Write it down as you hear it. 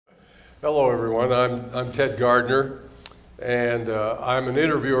Hello, everyone. I'm Ted Gardner, and I'm an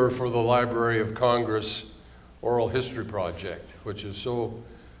interviewer for the Library of Congress Oral History Project, which is so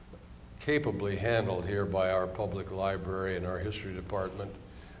capably handled here by our public library and our history department.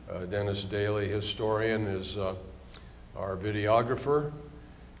 Dennis Daly, historian, is our videographer.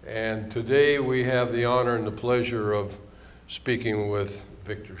 And today we have the honor and the pleasure of speaking with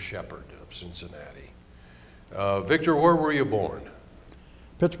Victor Shepard of Cincinnati. Victor, where were you born?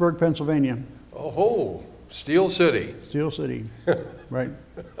 Pittsburgh, Pennsylvania. Oh, Steel City. Steel City, right.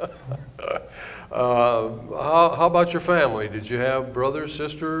 How about your family? Did you have brothers,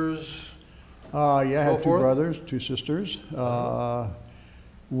 sisters? Yeah, I had two brothers, two sisters.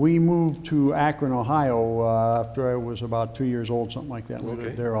 We moved to Akron, Ohio after I was about 2 years old, something like that. We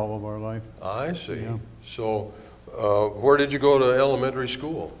lived there all of our life. I see. Yeah. So where did you go to elementary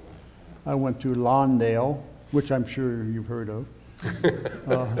school? I went to Lawndale, which I'm sure you've heard of.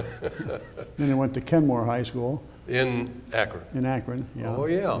 Then I went to Kenmore High School. In Akron? In Akron, yeah. Oh,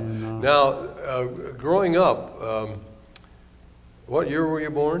 yeah. And, now, growing up, what year were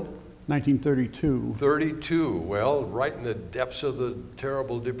you born? 1932. 32. Well, right in the depths of the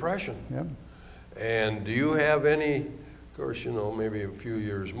terrible Depression. Yep. And do you have any, of course, you know, maybe a few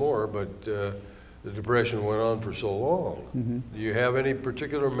years more, but the Depression went on for so long. Mm-hmm. Do you have any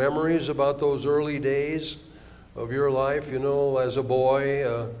particular memories about those early days of your life, you know, as a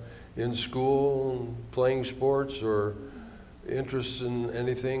boy, in school, playing sports, or interests in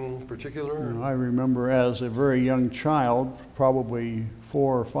anything particular? I remember as a very young child, probably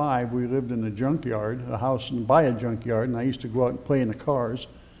 4 or 5, we lived in a junkyard, a house by a junkyard, and I used to go out and play in the cars.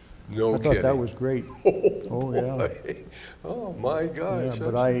 No kidding. I thought that was great. Oh, yeah. Oh, my gosh. Yeah,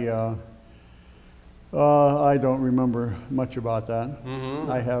 but I don't remember much about that. Mm-hmm.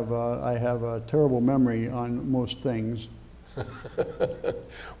 I have a terrible memory on most things.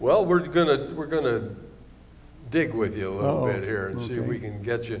 Well, we're gonna dig with you a little bit here and see if we can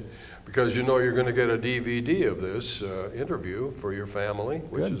get you, because you know you're going to get a DVD of this interview for your family,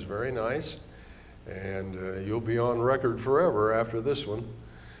 which is very nice, and you'll be on record forever after this one.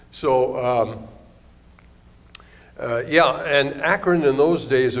 So yeah, and Akron in those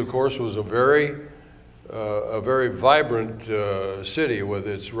days, of course, was a very vibrant city with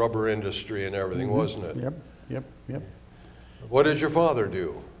its rubber industry and everything, mm-hmm. wasn't it? Yep. What did your father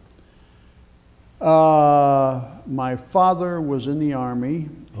do? My father was in the Army.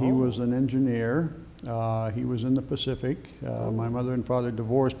 He was an engineer. He was in the Pacific. My mother and father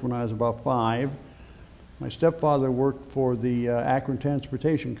divorced when I was about 5. My stepfather worked for the Akron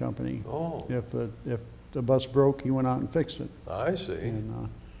Transportation Company. Oh. If the bus broke, he went out and fixed it. I see. And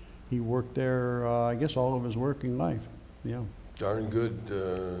he worked there, I guess, all of his working life. Yeah. Darn good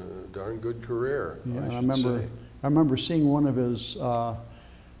career. Yeah, I remember seeing one of his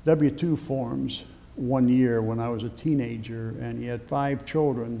W-2 forms one year when I was a teenager, and he had 5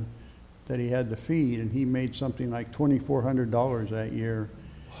 children that he had to feed, and he made something like $2,400 that year.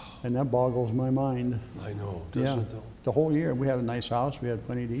 Wow. And that boggles my mind. I know, doesn't it though? The whole year. We had a nice house, we had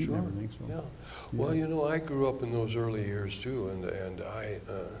plenty to eat and everything. So. Yeah. Well, you know, I grew up in those early years too, and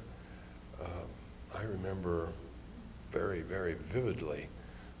I remember very, very vividly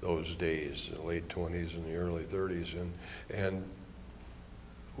those days, the late 20s and the early 30s, and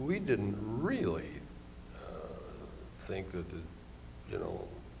we didn't really think that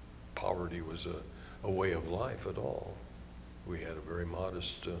poverty was a way of life at all. We had a very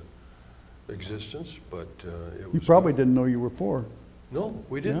modest existence, but it was. You probably didn't know you were poor. No,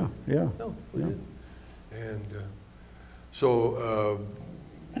 we didn't. Yeah. No, we didn't. And so,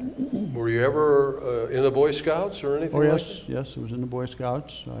 were you ever in the Boy Scouts or anything? Oh, yes, like that? Yes, I was in the Boy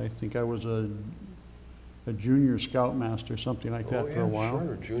Scouts. I think I was a junior scoutmaster, something like that, for a while.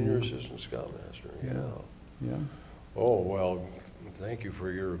 Sure, junior assistant scoutmaster. Yeah. Oh, well, thank you for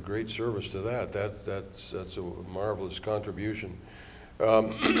your great service to that. That's a marvelous contribution.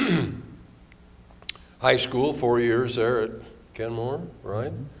 High school, 4 years there at Kenmore,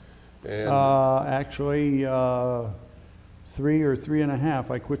 right? Mm-hmm. And actually, 3 or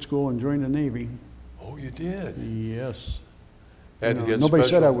 3.5. I quit school and joined the Navy. Oh, you did? Yes. Had to get nobody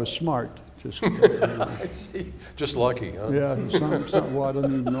said I was smart. Just I see. Just lucky, huh? Yeah. Well, I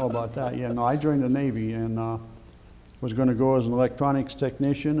don't even know about that. Yeah. No, I joined the Navy and was going to go as an electronics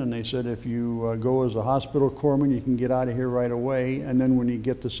technician, and they said if you go as a hospital corpsman, you can get out of here right away, and then when you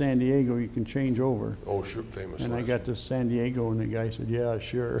get to San Diego, you can change over. Oh, sure, famous. And I got to San Diego, and the guy said, "Yeah,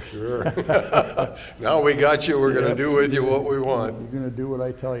 sure." Sure. Now we got you. We're going to do with you what we want. You're going to do what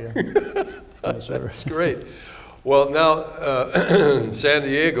I tell you. Yes, sir. That's great. Well, now San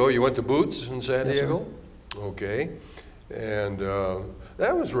Diego. You went to Boots in San Diego. Yes, okay, and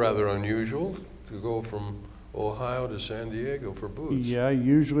That was rather unusual to go from Ohio to San Diego for boots. Yeah,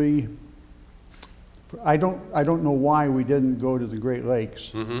 usually, I don't know why we didn't go to the Great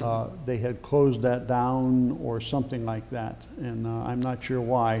Lakes. They had closed that down or something like that, and I'm not sure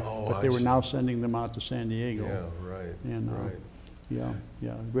why, but they were now sending them out to San Diego. Yeah, right, And, right.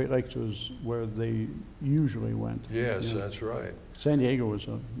 yeah, Great Lakes was where they usually went. Yes, Yeah. that's right. San Diego was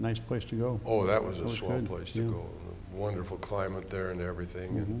a nice place to go. Oh, that was a That was swell good, place to yeah. go. Wonderful climate there and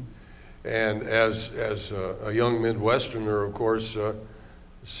everything. Mhm. And as a young Midwesterner, of course,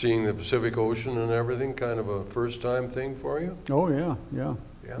 seeing the Pacific Ocean and everything, kind of a first-time thing for you? Oh, yeah, yeah,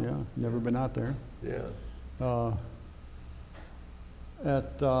 Yeah. yeah, never been out there. Yeah.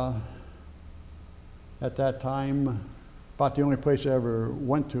 At that time, about the only place I ever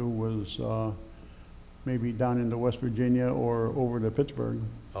went to was maybe down into West Virginia or over to Pittsburgh.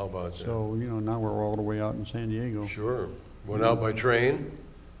 How about that? So, you know, now we're all the way out in San Diego. Sure. Went out by train?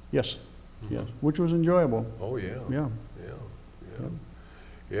 Yes, yes, which was enjoyable. Oh, yeah. Yeah. Yeah, yeah. Yep.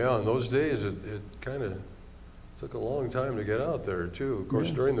 Yeah, in those days, it kind of took a long time to get out there, too. Of course,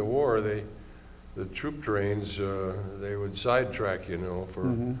 Yeah. during the war, the troop trains, they would sidetrack, you know,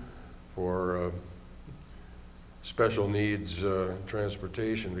 for special needs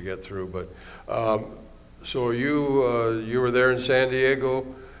transportation to get through. But so you were there in San Diego.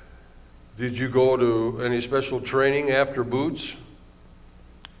 Did you go to any special training after boots?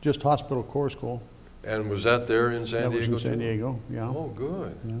 Just hospital corps school. And was that there in San Diego? That was in San too? Diego, yeah. Oh,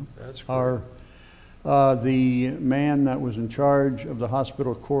 good. Yeah. That's great. The man that was in charge of the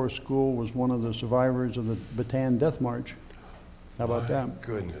hospital corps school was one of the survivors of the Bataan Death March. How about that? My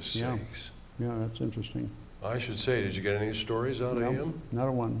goodness Yeah. sakes. Yeah, that's interesting. I should say, did you get any stories out of No, him? not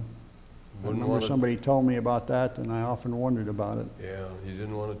a one. I Wouldn't remember wanna- somebody told me about that, and I often wondered about it. Yeah, you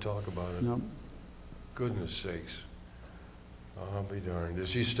didn't want to talk about it. No, Goodness sakes. I'll be darned.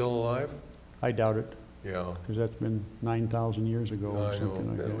 Is he still alive? I doubt it, Yeah, because that's been 9,000 years ago or I something know,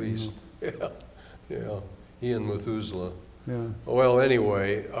 like that. at you least. Yeah, yeah. He and Methuselah. know. Well,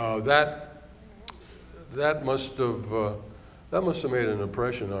 anyway, that must have made an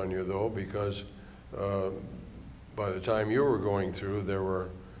impression on you, though, because by the time you were going through, there were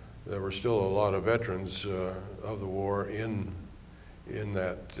still a lot of veterans of the war in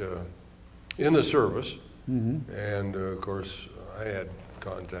the service, and of course, I had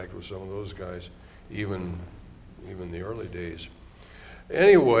contact with some of those guys, even the early days.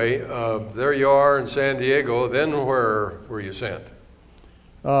 Anyway, there you are in San Diego. Then where were you sent?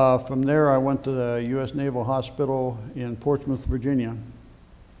 From there, I went to the U.S. Naval Hospital in Portsmouth, Virginia.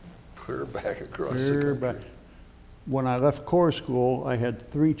 Clear back across the Clear country. back. When I left corps school, I had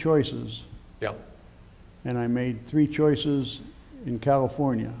 3 choices, Yeah. and I made 3 choices in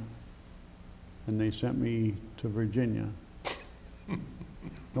California, and they sent me to Virginia.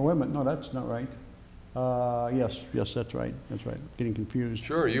 No, wait a minute, no, that's not right. Yes, that's right, getting confused.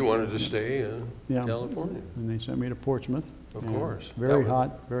 Sure, you wanted to stay in Yeah. California. And they sent me to Portsmouth. Of and course. Very That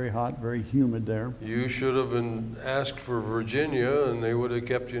hot, very humid there. You should have been asked for Virginia, and they would have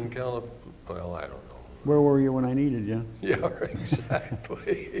kept you in California. Well, I don't know. Where were you when I needed you? Yeah,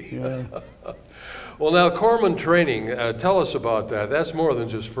 exactly. Yeah. Well, now, corpsman training, tell us about that. That's more than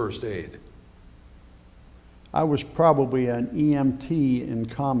just first aid. I was probably an EMT in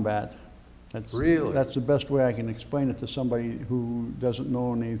combat. Really? That's the best way I can explain it to somebody who doesn't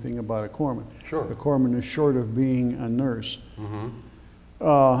know anything about a corpsman. Sure. A corpsman is short of being a nurse.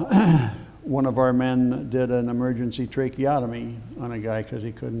 One of our men did an emergency tracheotomy on a guy because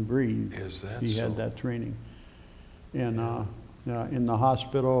he couldn't breathe. Is that He so? had that training. And in the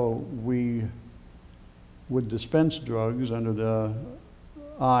hospital, we would dispense drugs under the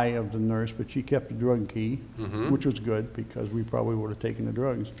eye of the nurse, but she kept the drug key, which was good because we probably would have taken the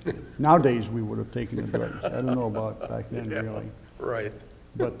drugs. Nowadays, we would have taken the drugs. I don't know about back then, really. Right.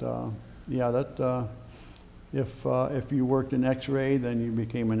 But yeah, that if you worked in X-ray, then you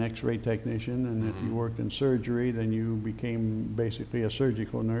became an X-ray technician, and if you worked in surgery, then you became basically a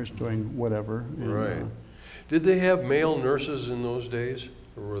surgical nurse doing whatever. And, Right. Did they have male nurses in those days,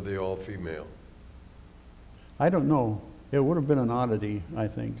 or were they all female? I don't know. It would have been an oddity, I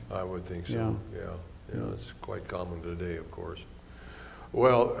think. I would think so. Yeah. Yeah. It's quite common today, of course.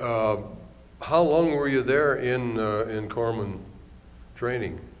 Well, how long were you there in corpsman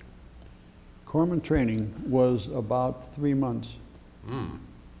training? Corpsman training was about 3 months,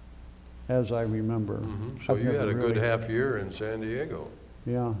 as I remember. So I've you had never a good really- half year in San Diego.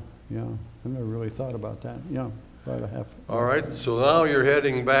 Yeah. I never really thought about that. Yeah, about a half. All right, so now you're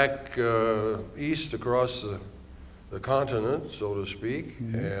heading back east across the continent, so to speak,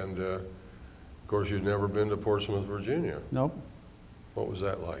 and of course you've never been to Portsmouth, Virginia. Nope. What was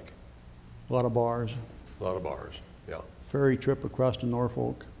that like? A lot of bars. A lot of bars, yeah. Ferry trip across to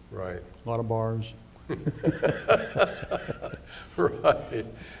Norfolk. Right. A lot of bars. Right.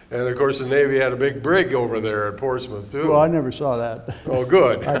 And of course, the Navy had a big brig over there at Portsmouth, too. Well, I never saw that. Oh,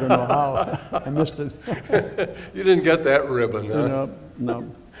 good. I don't know how. I missed it. You didn't get that ribbon, huh? No,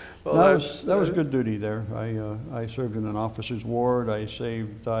 no. Well, that was good duty there. I served in an officer's ward.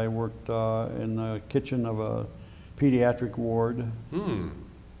 I worked in the kitchen of a pediatric ward.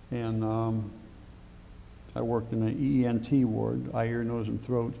 And I worked in an ENT ward, eye, ear, nose, and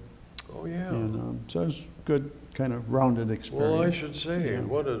throat. Oh, yeah. And so it was good, kind of rounded experience. Well, I should say, Yeah.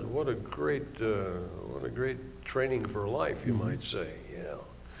 what a great training for life, you might say, yeah.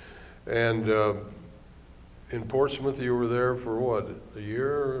 And in Portsmouth, you were there for what, a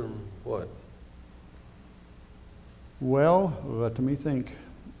year or what? Well, let me think.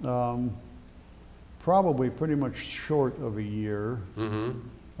 Probably pretty much short of a year.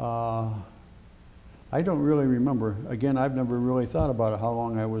 I don't really remember. Again, I've never really thought about it, how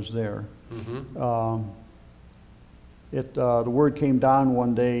long I was there. The word came down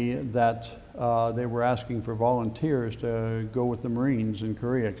one day that they were asking for volunteers to go with the Marines in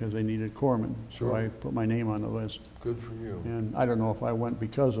Korea because they needed corpsmen. Sure. So I put my name on the list. Good for you. And I don't know if I went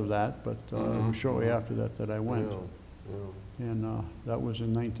because of that, but it was shortly after that I went. Yeah, yeah. And that was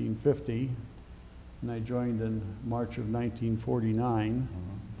in 1950. And I joined in March of 1949.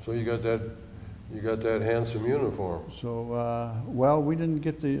 So you got that handsome uniform. So, well, we didn't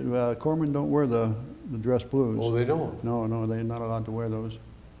get the, corpsmen don't wear the dress blues. Oh, they don't? No, no, they're not allowed to wear those.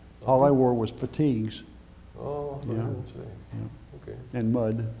 All I wore was fatigues. Oh, I Yeah. didn't say. Yeah. Okay. And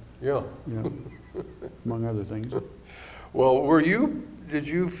mud, Yeah. yeah, among other things. Well, did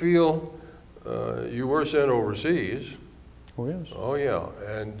you feel, you were sent overseas? Oh, yes. Oh, yeah.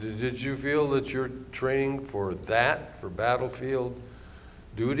 And did you feel that your training for battlefield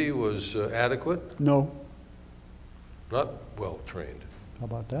duty was adequate? No. Not well trained. How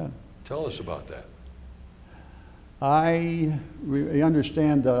about that? Tell us about that. I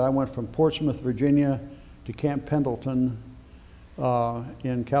understand that I went from Portsmouth, Virginia to Camp Pendleton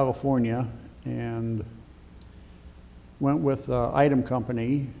in California and went with Item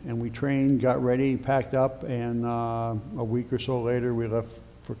Company, and we trained, got ready, packed up, and a week or so later we left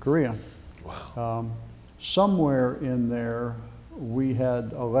for Korea. Wow. Somewhere in there we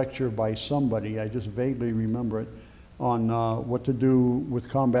had a lecture by somebody, I just vaguely remember it, on what to do with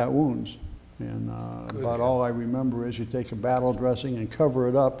combat wounds. And about all I remember is you take a battle dressing and cover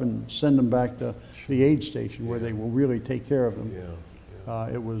it up and send them back to the aid station where they will really take care of them. Yeah.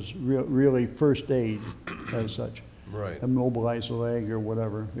 It was really first aid as such. Right. Immobilize the leg or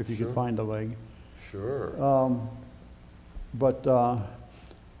whatever, if you could find a leg. Sure. But a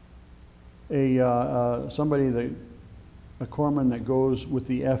corpsman that goes with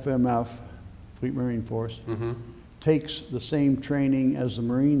the FMF, Fleet Marine Force, takes the same training as the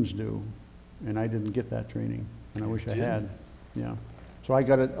Marines do. And I didn't get that training, and I wish I had. Yeah. So I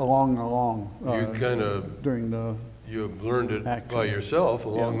got it along You kind of, during the you learned it action. by yourself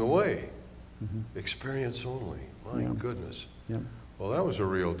along the way. Mm-hmm. Experience only. My goodness. Yeah. Well, that was a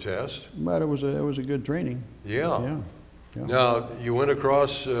real test. But it was a good training. Yeah. Yeah. Now, you went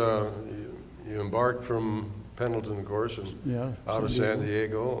across, you embarked from Pendleton, of course, and out of San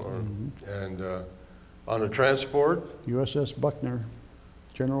Diego, and on a transport? USS Buckner,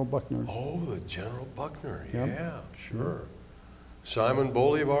 General Buckner. Oh, the General Buckner, Yep. yeah, sure. Simon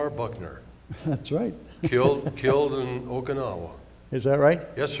Bolivar Buckner, That's right. killed in Okinawa. Is that right?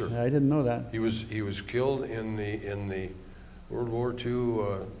 Yes, sir. I didn't know that. He was killed in the World War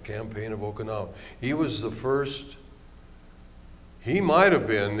II campaign of Okinawa. He was the first. He might have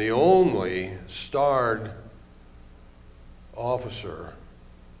been the only starred officer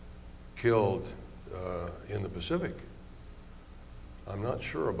killed in the Pacific. I'm not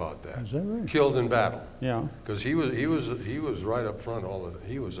sure about that. Is that right? Killed in battle. Yeah. Because he was right up front all the.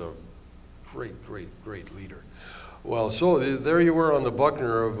 He was a great leader. Well, so there you were on the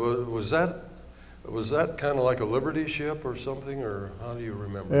Buckner. Was that kind of like a Liberty ship or something, or how do you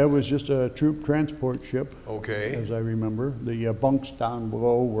remember? It was just a troop transport ship. Okay. As I remember, the bunks down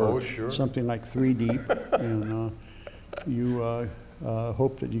below were something like 3 deep, and you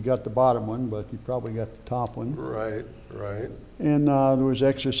hoped that you got the bottom one, but you probably got the top one. Right. And there was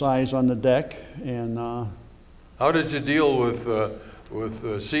exercise on the deck, and how did you deal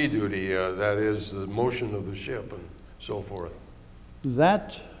with sea duty? That is the motion of the ship and so forth.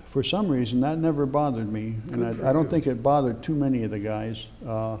 that, for some reason, that never bothered me, and I don't think it bothered too many of the guys.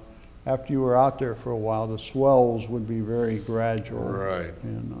 After you were out there for a while, the swells would be very gradual. Right.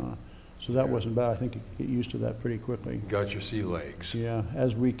 And So that wasn't bad. I think you could get used to that pretty quickly. Got your sea legs. Yeah,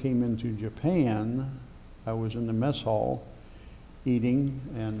 as we came into Japan, I was in the mess hall eating,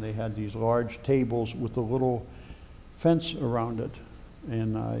 and they had these large tables with a little fence around it.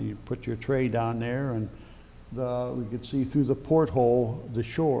 And you put your tray down there, and we could see through the porthole the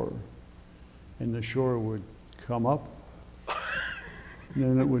shore. And the shore would come up, and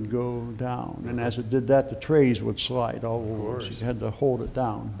then it would go down. And as it did that, the trays would slide all over. So you had to hold it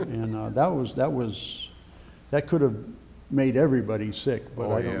down. And that could have made everybody sick,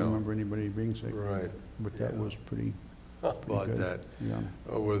 but I don't remember anybody being sick. Right. But that was pretty About good. that.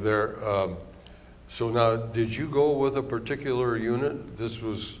 Yeah. Were there, so now, did you go with a particular unit? This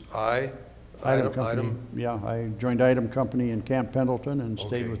was Item Company. Yeah, I joined Item Company in Camp Pendleton and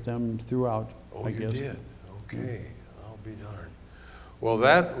stayed with them throughout, Oh, I guess. you did? Okay, I'll be darned. Well,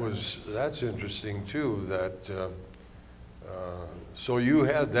 that's interesting too, that, so you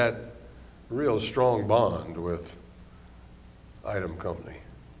had that real strong bond with Item Company.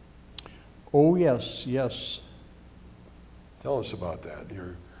 Oh, yes, yes. Tell us about that,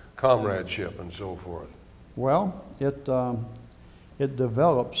 your comradeship and so forth. Well, it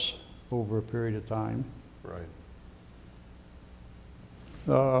develops over a period of time. Right.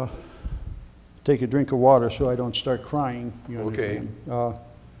 Take a drink of water so I don't start crying. You Okay. understand?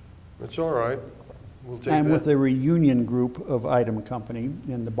 That's all right. We'll take I'm that. with a reunion group of Item Company,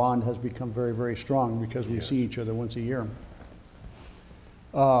 and the bond has become very, very strong because we see each other once a year.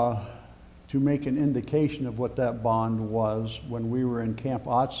 To make an indication of what that bond was, when we were in Camp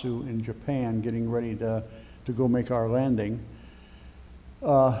Atsu in Japan getting ready to go make our landing,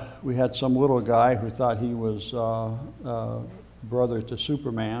 we had some little guy who thought he was brother to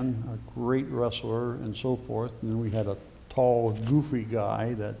Superman, a great wrestler and so forth, and then we had a tall, goofy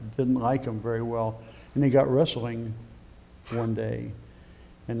guy that didn't like him very well, and they got wrestling one day.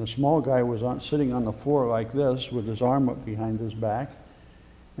 And the small guy was sitting on the floor like this with his arm up behind his back,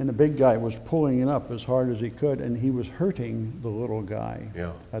 and the big guy was pulling it up as hard as he could, and he was hurting the little guy.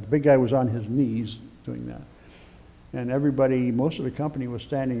 Yeah. The big guy was on his knees doing that. And everybody, most of the company was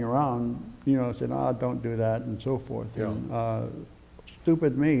standing around, said, don't do that, and so forth. Yeah. And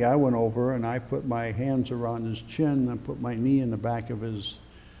stupid me, I went over and I put my hands around his chin and put my knee in the back of his,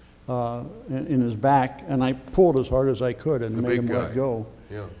 in his back, and I pulled as hard as I could and made him let go.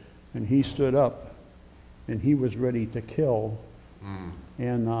 Yeah. And he stood up, and he was ready to kill.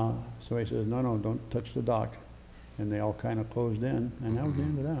 And so I said, no, don't touch the dock. And they all kind of closed in, and that was the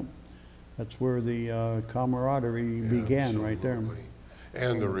end of that. That's where the camaraderie began, right there.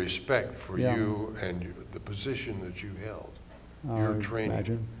 And the respect for you and the position that you held. Your training.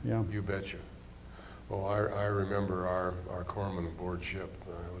 Imagine. Yeah. You betcha. Well, I remember our corpsman aboard ship.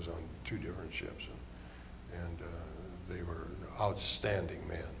 I was on 2 different ships, and they were outstanding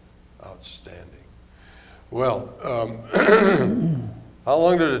men, outstanding. Well, how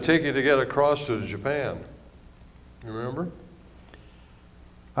long did it take you to get across to Japan? You remember?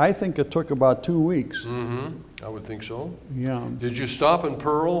 I think it took about 2 weeks. I would think so. Yeah. Did you stop in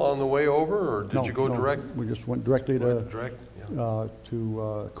Pearl on the way over, or did you go direct? We just went directly to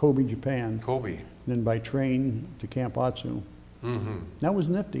Kobe, Japan. Kobe. Then by train to Camp Atsu. That was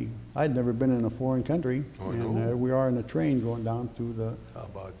nifty. I'd never been in a foreign country, and there we are in a train going down through the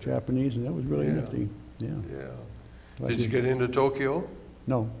Japanese, and that was really nifty. Yeah. Yeah. Did you get into Tokyo?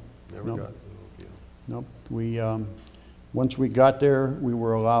 No. Never got to Tokyo. Nope. We once we got there, we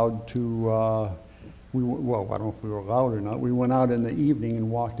were allowed to. Well, I don't know if we were allowed or not. We went out in the evening and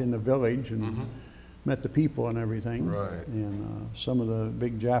walked in the village and met the people and everything. Right. And some of the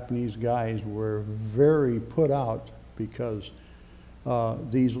big Japanese guys were very put out because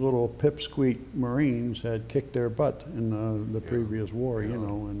these little pipsqueak Marines had kicked their butt in the previous war,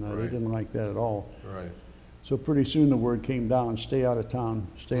 and they didn't like that at all. Right. So pretty soon the word came down, stay out of town,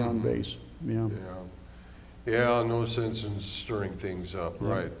 stay on base. Yeah. Yeah, no sense in stirring things up,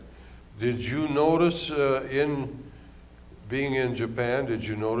 right. Did you notice in being in Japan, did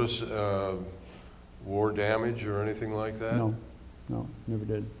you notice war damage or anything like that? No, never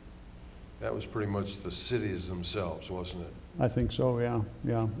did. That was pretty much the cities themselves, wasn't it? I think so, yeah.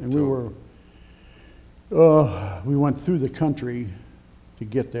 And we went through the country to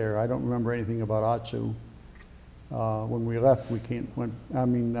get there. I don't remember anything about Atsu. When we left, to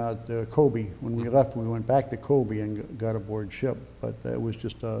Kobe. When we left, we went back to Kobe and got aboard ship, but it was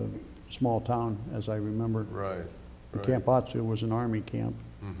just a small town, as I remember. Right. Camp Atsu was an army camp.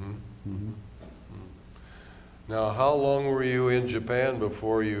 Now, how long were you in Japan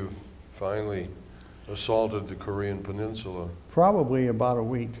before you finally assaulted the Korean Peninsula? Probably about a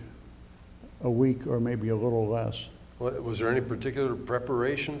week or maybe a little less. Was there any particular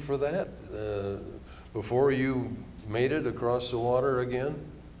preparation for that before you made it across the water again?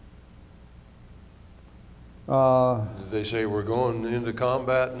 Did they say we're going into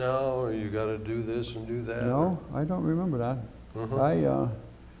combat now, or you got to do this and do that? No, I don't remember that.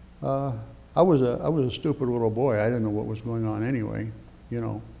 Uh-huh. I was a stupid little boy. I didn't know what was going on anyway, you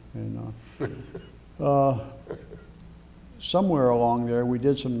know. And somewhere along there, we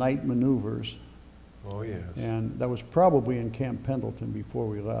did some night maneuvers. Oh, yes. And that was probably in Camp Pendleton before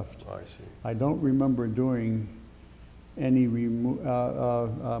we left. I see. I don't remember doing any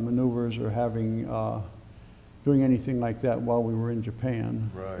maneuvers or doing anything like that while we were in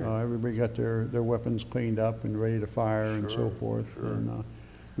Japan. Right. Everybody got their weapons cleaned up and ready to fire and so forth. Sure. And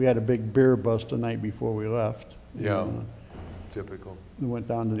we had a big beer bust the night before we left. Yeah, And, typical. we went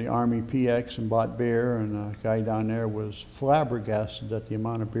down to the Army PX and bought beer, and a guy down there was flabbergasted at the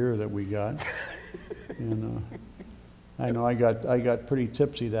amount of beer that we got. And I know I got pretty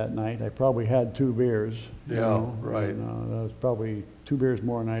tipsy that night. I probably had 2 beers. Yeah, you know, right. And, that was probably 2 beers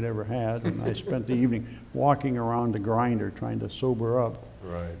more than I'd ever had. And I spent the evening walking around the grinder trying to sober up.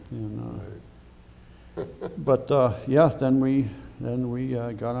 Right. And, Right. but yeah, then we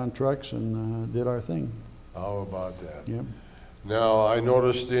got on trucks and did our thing. How about that? Yep. Now, I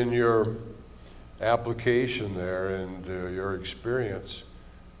noticed in your application there and your experience,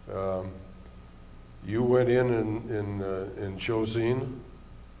 you went in Chosin.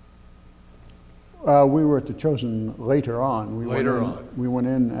 We were at the Chosin later on. We went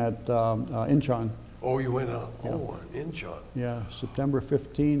in at Incheon. Oh, you went out. Yeah. Oh, Incheon. Yeah, September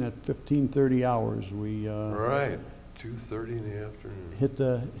 15 at 15:30 hours. We right, 2:30 in the afternoon.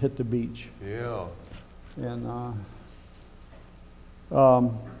 hit the beach. Yeah. And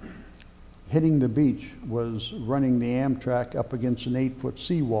hitting the beach was running the Amtrak up against an 8-foot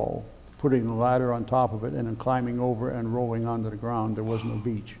seawall, putting a ladder on top of it, and then climbing over and rolling onto the ground. There was no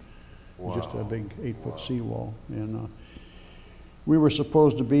beach. It was just a big 8-foot seawall. And we were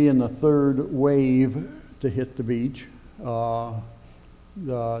supposed to be in the 3rd wave to hit the beach.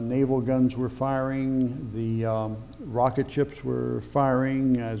 The naval guns were firing, the rocket ships were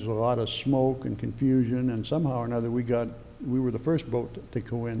firing. There's a lot of smoke and confusion, and somehow or another we were the first boat to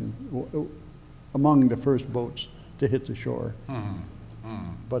go in, among the first boats to hit the shore.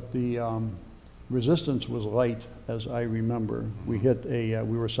 But the resistance was light, as I remember. We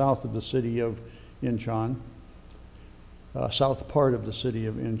were south of the city of Incheon, south part of the city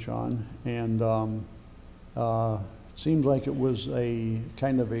of Incheon, and seemed like it was a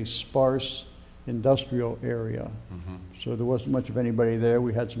kind of a sparse industrial area. So there wasn't much of anybody there.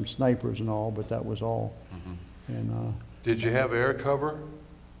 We had some snipers and all, but that was all. And did you have air cover?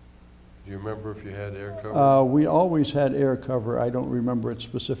 Do you remember if you had air cover? we always had air cover. I don't remember it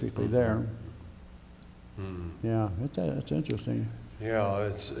specifically there. Yeah, that's interesting. Yeah,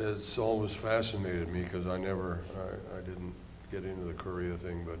 it's always fascinated me because I didn't get into the Korea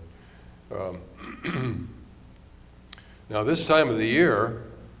thing, but now this time of the year,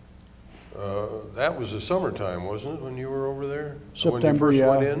 that was the summertime, wasn't it, when you were over there? September, when you first yeah,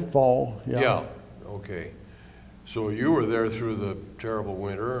 went in? fall, yeah. Yeah, okay. So you were there through the terrible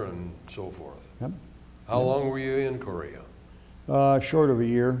winter and so forth. Yep. How long were you in Korea? Short of a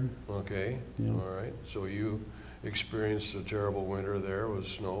year. Okay, Yeah. all right. So you experienced a terrible winter there with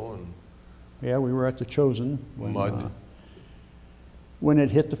snow and Yeah, we were at the Chosin mud. When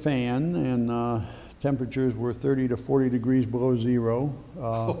it hit the fan, and temperatures were 30 to 40 degrees below zero.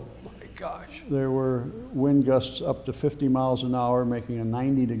 Oh my gosh. There were wind gusts up to 50 miles an hour, making a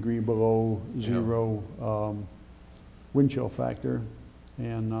 90-degree below zero wind chill factor.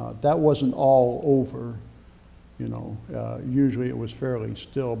 And that wasn't all over, you know. Usually it was fairly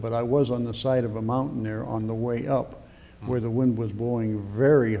still, but I was on the side of a mountain there on the way up where the wind was blowing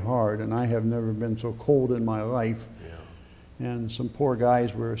very hard, and I have never been so cold in my life. Yeah. And some poor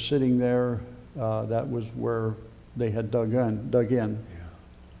guys were sitting there. That was where they had dug in.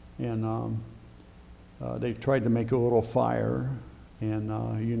 Yeah. And they tried to make a little fire. And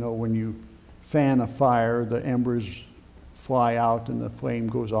you know, when you fan a fire, the embers fly out and the flame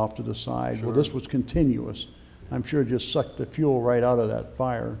goes off to the side. Sure. Well, this was continuous. I'm sure it just sucked the fuel right out of that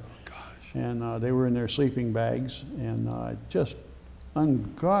fire. Gosh. And they were in their sleeping bags, and just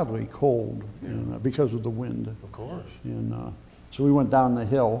ungodly cold because of the wind. Of course. And so we went down the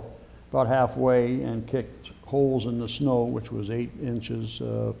hill about halfway and kicked holes in the snow, which was 8 inches,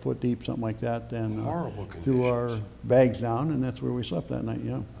 foot deep, something like that, and Horrible conditions. threw our bags down, and that's where we slept that night.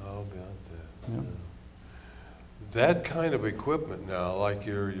 Yeah. How about that? Yeah. That kind of equipment now, like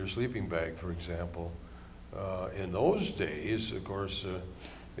your sleeping bag, for example, in those days, of course,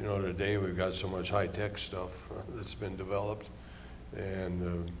 You know, today we've got so much high-tech stuff that's been developed,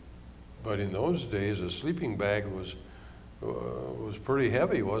 and but in those days, a sleeping bag was pretty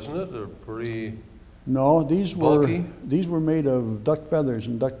heavy, wasn't it? Or pretty No, bulky? these were made of duck feathers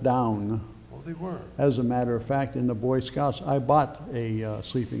and duck down. Well, they were. As a matter of fact, in the Boy Scouts, I bought a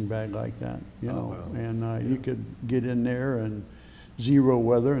sleeping bag like that, you know, well, and you could get in there and zero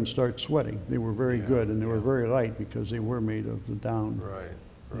weather and start sweating. They were very good, and they were very light because they were made of the down. Right,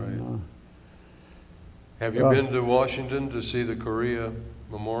 right. And, have you been to Washington to see the Korea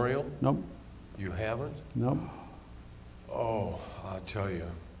Memorial? Nope. You haven't? Nope. Oh, I'll tell you,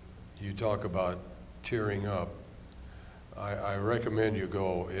 you talk about tearing up. I recommend you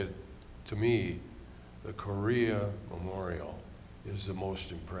go. To me, the Korea Memorial is the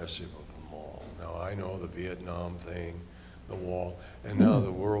most impressive of them all. Now, I know the Vietnam thing, the wall, and now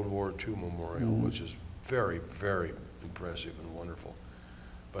the World War II Memorial, which is very, very impressive and wonderful.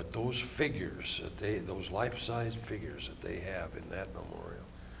 But those figures that those life-size figures that they have in that memorial,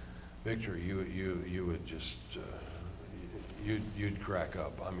 Victor, you would just, you'd crack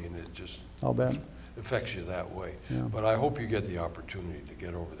up. I mean, it just I'll bet. affects you that way. Yeah. But I hope you get the opportunity to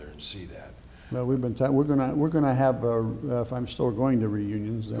get over there and see that. Well, we're gonna have if I'm still going to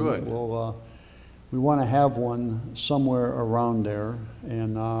reunions, then Good. we want to have one somewhere around there,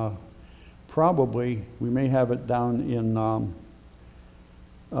 and probably we may have it down in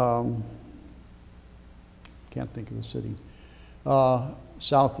can't think of the city,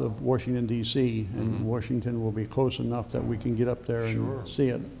 south of Washington D.C. and Washington will be close enough that we can get up there and see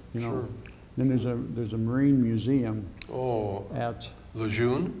it. You know. Sure. Then there's a marine museum Oh, at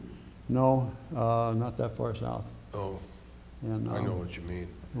Lejeune? no, not that far south. Oh, And I know what you mean.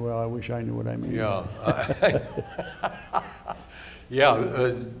 well, I wish I knew what I mean. Yeah.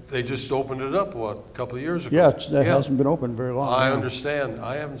 Yeah, they just opened it up, what, a couple of years ago? Yeah, it hasn't been open very long. I yeah. understand.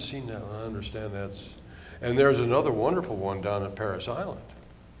 I haven't seen that one. I understand that's, and there's another wonderful one down at Paris Island,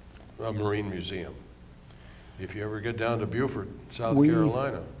 a marine museum. If you ever get down to Beaufort, South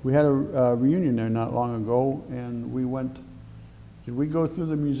Carolina. We had a reunion there not long ago, and we went, did we go through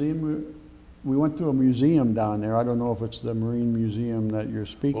the museum? We went to a museum down there. I don't know if it's the Marine Museum that you're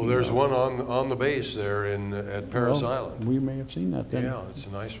speaking of. Well, there's one on the base there at Paris Island. We may have seen that then. Yeah, it's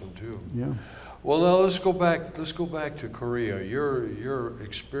a nice one too. Yeah. Well, now let's go back to Korea. Your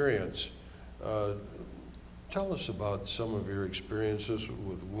experience. Tell us about some of your experiences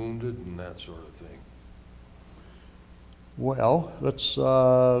with wounded and that sort of thing. Well, let's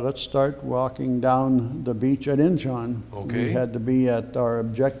start walking down the beach at Incheon. Okay. We had to be at our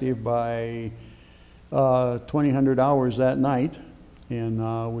objective by 2000 hours that night, and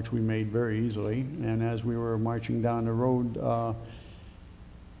which we made very easily. And as we were marching down the road,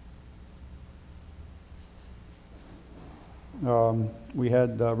 we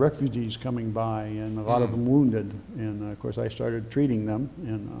had refugees coming by, and a lot of them wounded. And of course, I started treating them,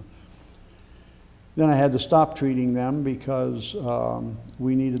 and then I had to stop treating them because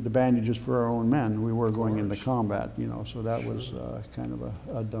we needed the bandages for our own men. We were going into combat, you know, so that was kind of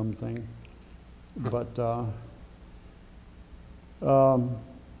a dumb thing. But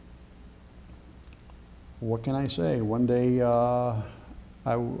what can I say? One day I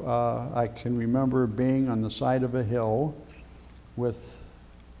can remember being on the side of a hill with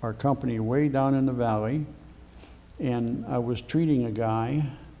our company way down in the valley, and I was treating a guy.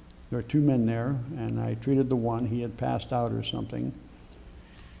 There were two men there, and I treated the one. He had passed out or something.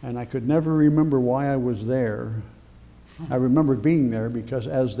 And I could never remember why I was there. I remembered being there because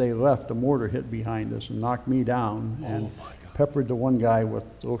as they left, a mortar hit behind us and knocked me down and peppered the one guy with,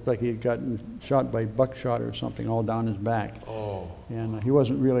 it looked like he had gotten shot by buckshot or something all down his back. Oh. And he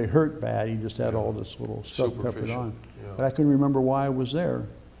wasn't really hurt bad. He just had all this little stuff peppered on. Yeah. But I couldn't remember why I was there.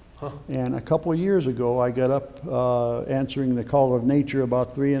 Huh. And a couple of years ago, I got up answering the call of nature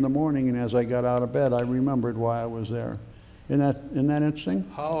about 3 in the morning, and as I got out of bed, I remembered why I was there. Isn't that interesting?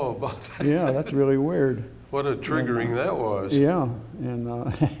 How about that? Yeah, that's really weird. What a triggering that was. Yeah, and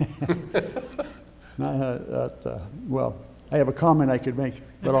well, I have a comment I could make,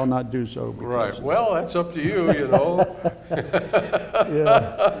 but I'll not do so. Right. Well, that's up to you, you know.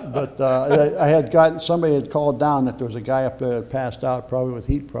 Yeah, but somebody had called down that there was a guy up there that passed out, probably with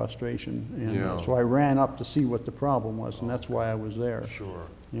heat prostration, and so I ran up to see what the problem was, and that's why I was there. Sure.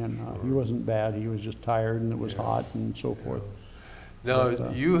 And he wasn't bad; he was just tired, and it was hot, and so forth. Now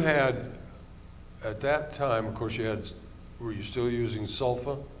you had, at that time, of course, were you still using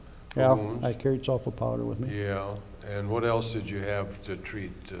sulfa for wounds? I carried sulfa powder with me. Yeah, and what else did you have to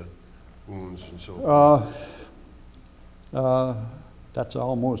treat wounds and so forth? That's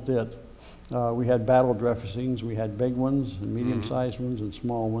almost it. We had battle dressings. We had big ones and medium-sized ones and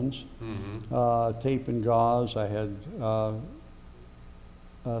small ones. Tape and gauze. I had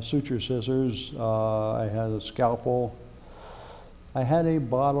suture scissors. I had a scalpel. I had a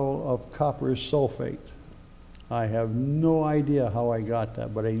bottle of copper sulfate. I have no idea how I got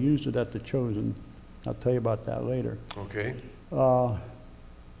that, but I used it at the Chosen. I'll tell you about that later. Okay.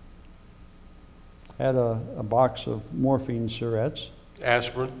 Had a box of morphine syrettes.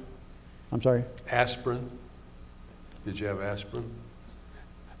 Aspirin? I'm sorry? Aspirin? Did you have aspirin?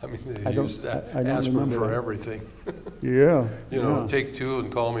 I mean, they I don't used that I don't aspirin remember for that. everything. Yeah. You know, yeah. take 2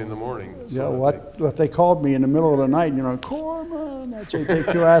 and call me in the morning. Yeah, sort of thing. Uh, if they called me in the middle of the night, you know, Corpsman, I'd say take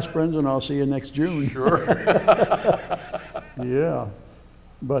 2 aspirins and I'll see you next June. Sure. Yeah.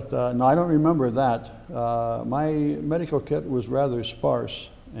 But no, I don't remember that. My medical kit was rather sparse,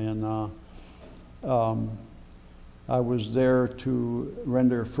 and I was there to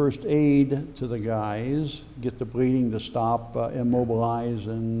render first aid to the guys, get the bleeding to stop, immobilize,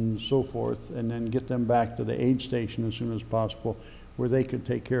 and so forth, and then get them back to the aid station as soon as possible, where they could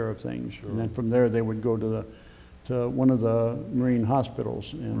take care of things. Sure. And then from there, they would go to one of the Marine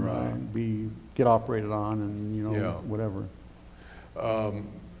hospitals and Right. get operated on, and Yeah. whatever. Of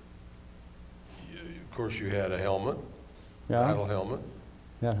course, you had a helmet, Yeah. battle helmet.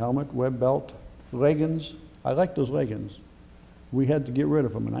 Yeah, helmet, web belt, leggings. I like those leggings. We had to get rid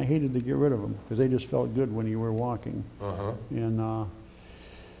of them, and I hated to get rid of them because they just felt good when you were walking. And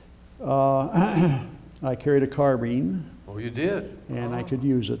I carried a carbine, Oh, you did? and I could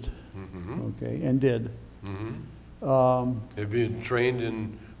use it. Okay, and did. Have you been trained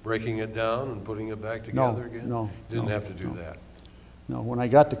in breaking it down and putting it back together again? No, Didn't no, have to do no. that. No, when I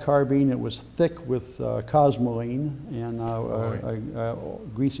got the carbine, it was thick with cosmoline and a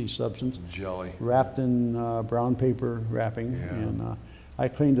greasy substance, Jelly. wrapped in brown paper wrapping. Yeah. And I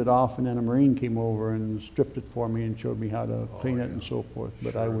cleaned it off, and then a Marine came over and stripped it for me and showed me how to clean it yeah. and so forth.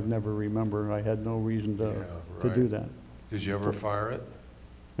 But I Sure. would never remember. I had no reason to right. do that. Did you ever fire it?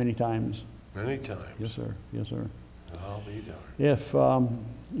 Many times. Many times. Yes, sir. Yes, sir. I'll be darned. If,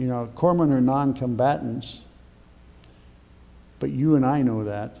 corpsmen are non-combatants, but you and I know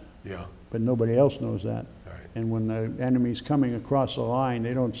that, Yeah, but nobody else knows that. right. And when the enemy's coming across the line,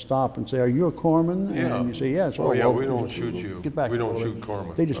 they don't stop and say, "Are you a corpsman?" Yeah. And you say, "Yes." Oh, yeah, well, we don't shoot you. Get back. We don't Well, shoot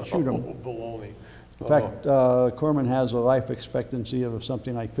corpsmen. They just shoot them. Oh, baloney. In fact, corpsman has a life expectancy of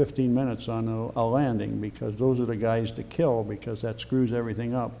something like 15 minutes on a landing, because those are the guys to kill, because that screws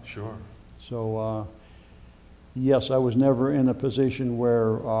everything up. Sure. So, yes, I was never in a position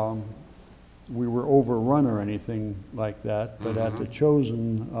where we were overrun or anything like that, but at the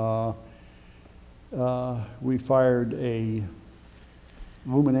Chosen, we fired a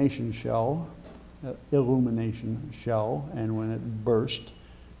illumination shell, and when it burst,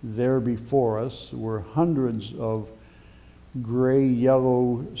 there before us were hundreds of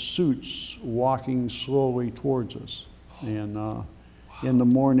gray-yellow suits walking slowly towards us. And in the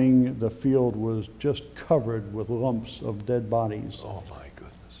morning, the field was just covered with lumps of dead bodies. Oh, my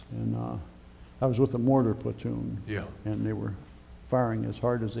goodness. And I was with a mortar platoon, Yeah. and they were firing as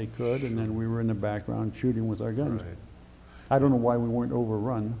hard as they could, and then we were in the background shooting with our guns. Right. I don't know why we weren't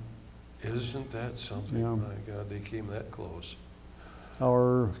overrun. Isn't that something? Yeah. My God, they came that close.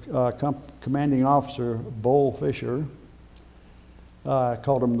 Our commanding officer, Bull Fisher,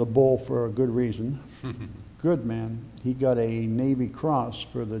 called him the Bull for a good reason. Good man. He got a Navy Cross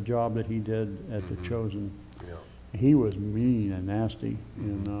for the job that he did at the Chosen. Yeah. He was mean and nasty,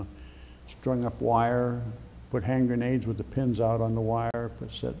 and strung up wire, put hand grenades with the pins out on the wire,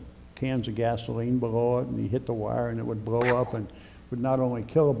 set cans of gasoline below it, and he hit the wire and it would blow up and would not only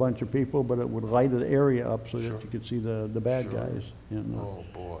kill a bunch of people, but it would light the area up so Sure. that you could see the bad Sure. guys. And Oh,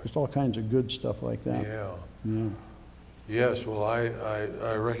 boy. just all kinds of good stuff like that. Yeah. Yeah. Yes, well, I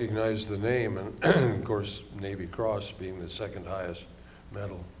recognize the name, and of course, Navy Cross being the second highest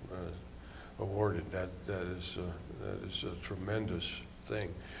medal awarded, that is a tremendous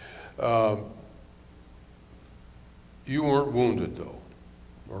thing. You weren't wounded, though,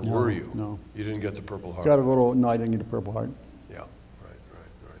 or No, were you? no. You didn't get the Purple Heart? Got a little, no, I didn't get a Purple Heart. Yeah, right.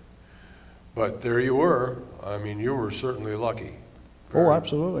 But there you were. I mean, you were certainly lucky. Oh, Very-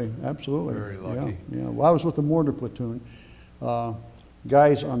 absolutely, absolutely. very lucky. Yeah. Well, I was with the mortar platoon.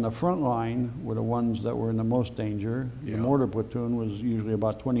 Guys on the front line were the ones that were in the most danger. Yeah. The mortar platoon was usually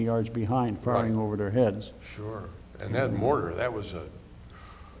about 20 yards behind, firing Right. over their heads. Sure. And that mortar, that was a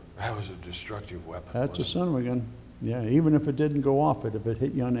destructive weapon. That's a wasn't son of a gun. Yeah, even if it didn't go off it, if it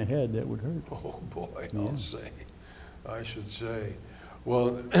hit you on the head, that would hurt. it? Oh, boy, Yeah. I'll say. I should say.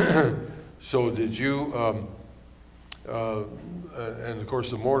 Well, so did you, and of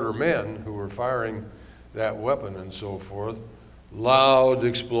course the mortar men who were firing that weapon and so forth. Loud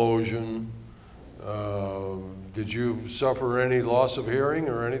explosion. Did you suffer any loss of hearing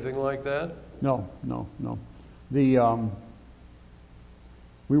or anything like that? No, no, no. The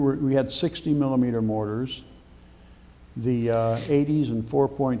we had 60 millimeter mortars. The 80s and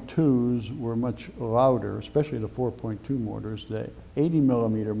 4.2s were much louder, especially the 4.2 mortars. The 80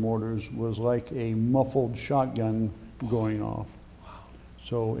 millimeter mortars was like a muffled shotgun going off. Wow.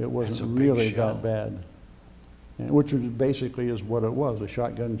 So it wasn't really that bad. And which was basically is what it was, a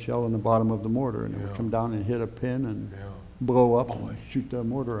shotgun shell in the bottom of the mortar, and it would come down and hit a pin and blow up and shoot the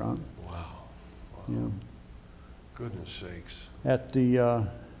mortar out. Wow. Wow. Yeah. Goodness sakes. At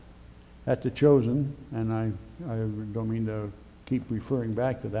the Chosen, and I don't mean to keep referring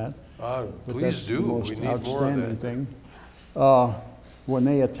back to that. But Please that's do. The most we need outstanding more of that. Thing. When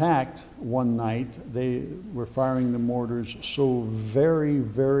they attacked one night, they were firing the mortars so very,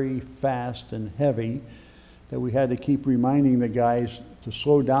 very fast and heavy that we had to keep reminding the guys to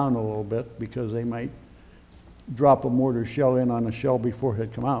slow down a little bit because they might drop a mortar shell in on a shell before it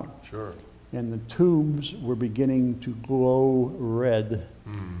had come out. Sure. And the tubes were beginning to glow red.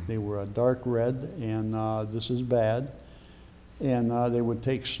 They were a dark red, and this is bad. And they would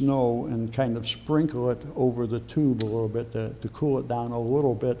take snow and kind of sprinkle it over the tube a little bit to cool it down a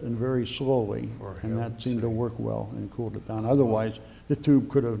little bit and very slowly. And that seemed to work well and cooled it down. Otherwise, the tube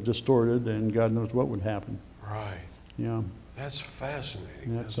could have distorted, and God knows what would happen. Right. Yeah. That's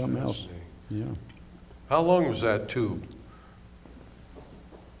fascinating. That's something else. Yeah. How long was that tube?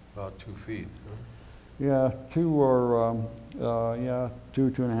 About 2 feet. Huh? Yeah,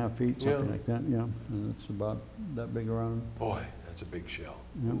 2.5 feet, something like that. Yeah, and it's about that big around. Boy, that's a big shell.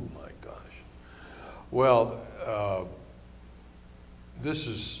 Yeah. Oh my gosh. Well, this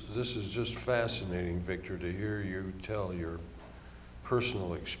is just fascinating, Victor, to hear you tell your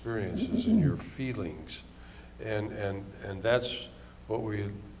personal experiences and your feelings, and that's what we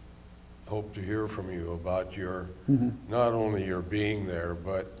hope to hear from you about your not only your being there,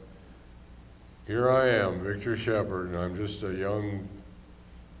 but here I am, Victor Shepard, and I'm just a young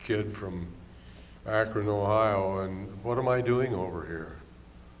kid from Akron, Ohio, and what am I doing over here?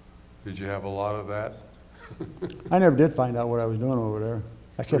 Did you have a lot of that? I never did find out what I was doing over there.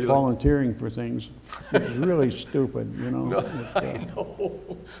 I kept volunteering for things. It was really stupid, you know. No, I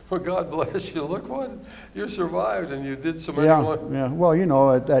know. Well, God bless you. Look what, you survived and you did so many. Yeah. Well, you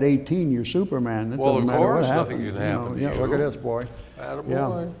know, at 18, you're Superman. It doesn't matter what happens. Nothing can happen to you. Look at this, boy.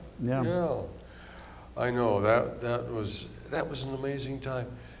 Attaboy. Yeah. I know, that was an amazing time.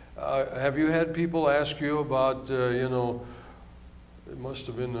 Have you had people ask you about, you know, it must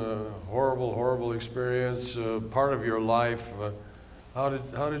have been a horrible, horrible experience, part of your life. How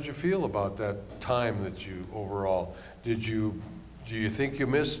did you feel about that time that you overall? Do you think you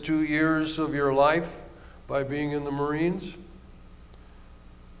missed 2 years of your life by being in the Marines?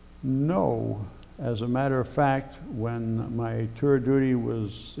 No. As a matter of fact, when my tour of duty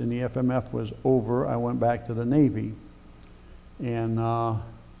was in the FMF was over, I went back to the Navy. And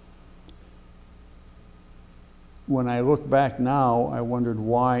when I look back now, I wondered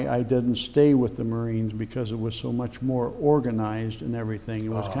why I didn't stay with the Marines, because it was so much more organized and everything. It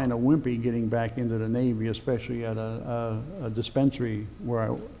was kind of wimpy getting back into the Navy, especially at a dispensary where I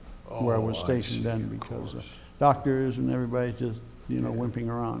was stationed then, because doctors and everybody just, you know, wimping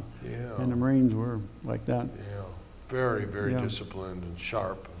around. Yeah. And the Marines were like that. Yeah. Very, very disciplined and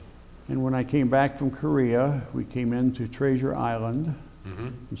sharp. And when I came back from Korea, we came into Treasure Island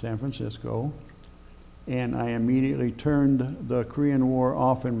in San Francisco. And I immediately turned the Korean War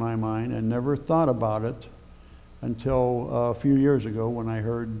off in my mind and never thought about it until a few years ago when I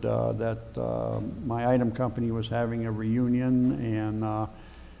heard that my item company was having a reunion, and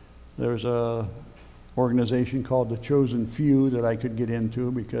there's a organization called the Chosen Few that I could get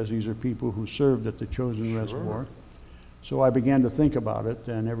into because these are people who served at the Chosen Reservoir. So I began to think about it,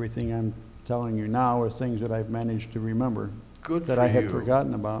 and everything I'm telling you now are things that I've managed to remember. Good that for I had you.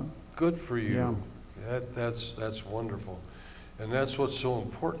 Forgotten about. Good for you. Yeah. That's wonderful. And that's what's so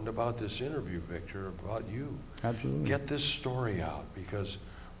important about this interview, Victor, about you. Absolutely. Get this story out, because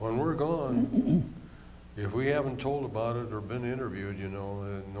when we're gone, if we haven't told about it or been interviewed, you know,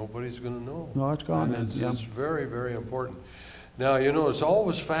 nobody's going to know. No, it's gone. And it's very, very important. Now, you know, it's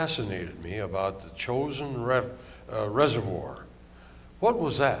always fascinated me about the Chosen Reservoir. What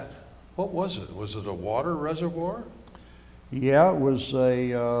was that? What was it? Was it a water reservoir? Yeah, it was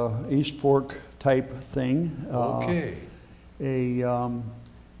a East Fork type thing. Okay.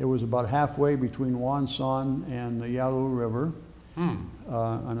 It was about halfway between Wonsan and the Yalu River,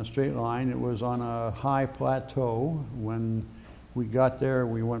 on a straight line. It was on a high plateau. When we got there,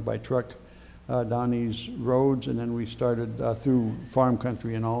 we went by truck down these roads, and then we started through farm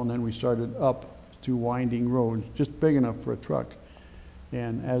country and all, and then we started up to winding roads, just big enough for a truck.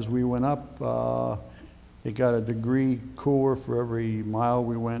 And as we went up, it got a degree cooler for every mile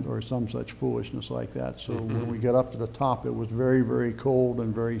we went, or some such foolishness like that. So when we got up to the top, it was very, very cold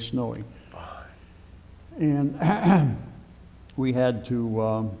and very snowy. And we had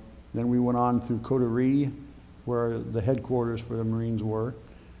to, then we went on through Coterie, where the headquarters for the Marines were,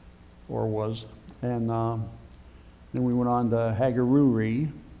 or was. And then we went on to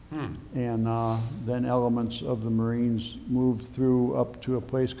Hagaruri, and then elements of the Marines moved through up to a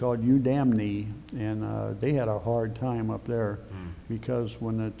place called Udamni, and they had a hard time up there because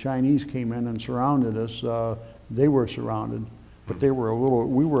when the Chinese came in and surrounded us, they were surrounded, but they were a little,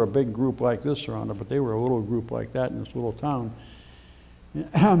 we were a big group like this surrounded, but they were a little group like that in this little town.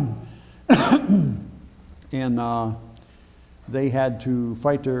 And they had to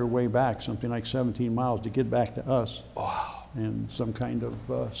fight their way back, something like 17 miles to get back to us. Wow. And some kind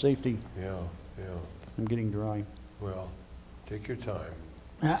of safety. Yeah, yeah. I'm getting dry. Well, take your time.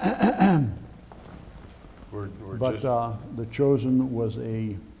 But the Chosen was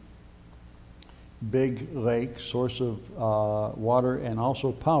a big lake, source of water and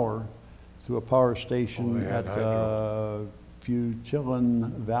also power through a power station at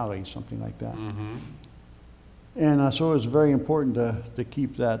Fuchilin Valley, something like that. And so it was very important to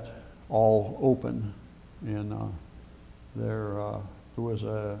keep that all open. And there was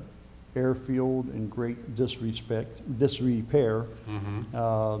a airfield in great disrepair.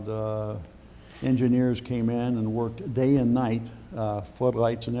 The engineers came in and worked day and night,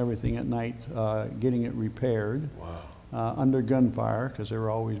 floodlights and everything at night, getting it repaired. Wow. Under gunfire, because they were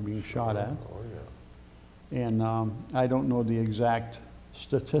always being shot at. Oh, yeah. And I don't know the exact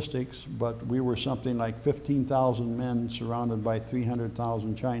statistics, but we were something like 15,000 men surrounded by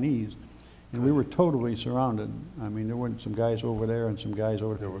 300,000 Chinese. And we were totally surrounded. I mean, there weren't some guys over there and some guys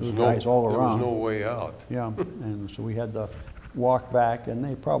over there. There was guys all around. There was no way out. Yeah, and so we had to walk back, and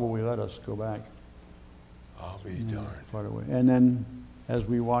they probably let us go back. I'll be darned. Far away. And then as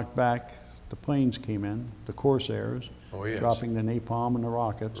we walked back, the planes came in, the Corsairs, dropping the napalm and the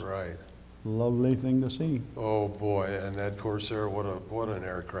rockets. Right. Lovely thing to see. Oh boy, and that Corsair, what an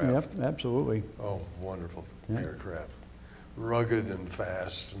aircraft. Yep, absolutely. Oh, wonderful aircraft. Rugged and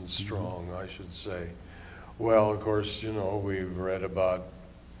fast and strong, I should say. Well, of course, you know, we've read about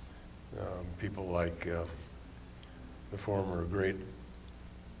people like the former great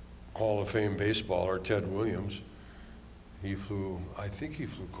Hall of Fame baseballer Ted Williams. He flew, I think he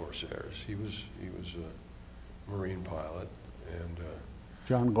flew Corsairs. He was a Marine pilot. And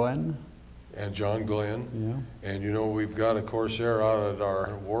John Glenn. And John Glenn. Yeah. And you know, we've got a Corsair out at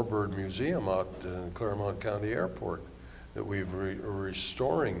our Warbird Museum out in Claremont County Airport that we've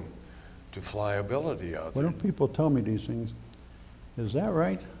restoring to flyability out there. Why don't people tell me these things? Is that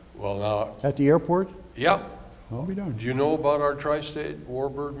right? Well, now. At the airport? Yep. I'll be darned. Do you know about our Tri-State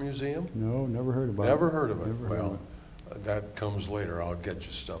Warbird Museum? No, never heard about it. Never heard of it? Never well, that comes later. I'll get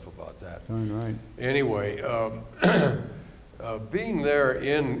you stuff about that. Darn right. Anyway, being there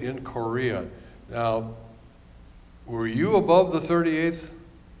in Korea, now, were you above the 38th?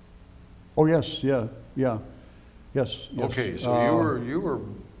 Oh, yes, yeah. Yes. Okay, so you were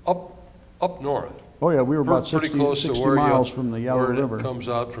up north. Oh yeah, we were about pretty 60, close 60 to where miles from the Yellow where River. It comes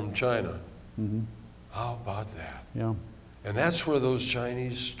out from China. Mm-hmm. How about that? Yeah. And that's where those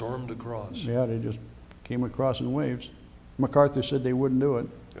Chinese stormed across. Yeah, they just came across in waves. MacArthur said they wouldn't do it.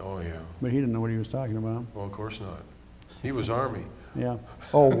 Oh yeah. But he didn't know what he was talking about. Well, of course not. He was Army. Yeah.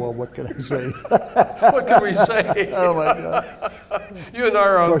 Oh, well, what can I say? What can we say? Oh, my God. You and I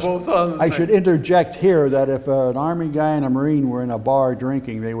are on both on the I same. should interject here that if an Army guy and a Marine were in a bar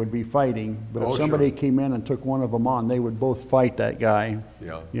drinking, they would be fighting. But if somebody came in and took one of them on, they would both fight that guy.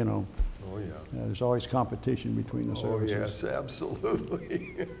 Yeah. You know. Oh, yeah. There's always competition between the services. Oh, yes,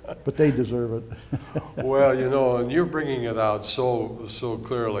 absolutely. But they deserve it. Well, you know, and you're bringing it out so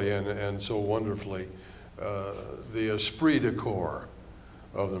clearly and so wonderfully. The esprit de corps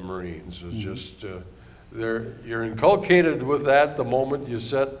of the Marines is just, you're inculcated with that the moment you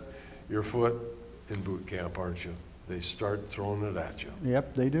set your foot in boot camp, aren't you? They start throwing it at you.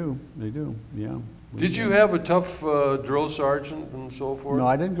 Yep, they do, yeah. Did you have a tough drill sergeant and so forth? No,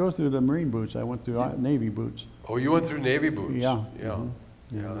 I didn't go through the Marine boots, I went through Navy boots. Oh, you went through Navy boots? Yeah. Yeah,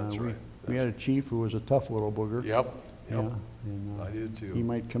 Mm-hmm. yeah, that's right. We had a chief who was a tough little booger. Yep, Yeah, and, I did too. he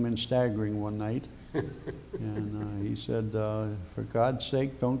might come in staggering one night. And he said, for God's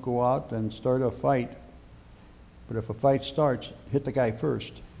sake, don't go out and start a fight. But if a fight starts, hit the guy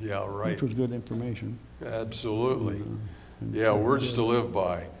first. Yeah, right. Which was good information. Absolutely. And Yeah, so words we to did. live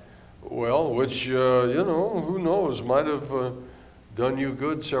by. Well, which, you know, who knows, might have done you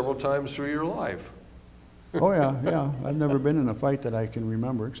good several times through your life. Oh, yeah, yeah. I've never been in a fight that I can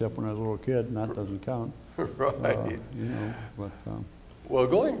remember, except when I was a little kid, and that doesn't count. Right. You know, but, Well,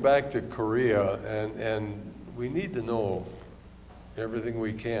 going back to Korea, and we need to know everything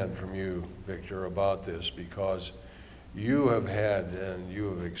we can from you, Victor, about this, because you have had and you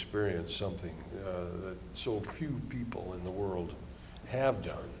have experienced something that so few people in the world have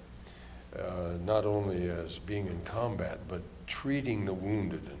done, not only as being in combat, but treating the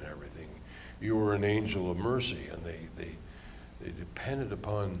wounded and everything. You were an angel of mercy, and they depended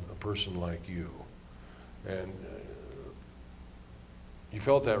upon a person like you. And you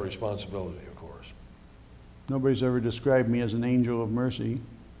felt that responsibility, of course. nobody's ever described me as an angel of mercy.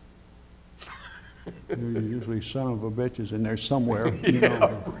 There's usually son of a bitches in there somewhere, you Yeah,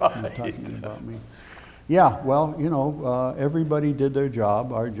 know, right. talking about me. Yeah, well, you know, everybody did their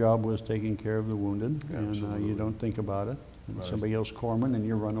job. Our job was taking care of the wounded, and Absolutely. you don't think about it. And Right. somebody else corpsman, and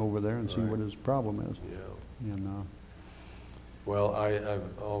you run over there and see Right. what his problem is. Yeah. And Well, I've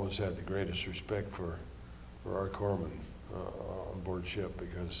always had the greatest respect for our corpsmen on board ship,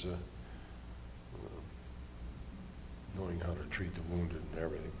 because knowing how to treat the wounded and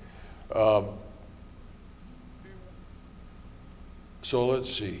everything. So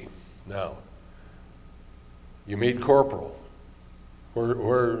let's see. Now, you made corporal.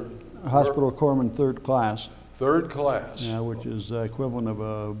 Where hospital corpsman third class, third class. yeah, which is equivalent of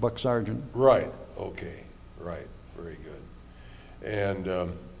a buck sergeant. Right. Okay. Right. Very good. And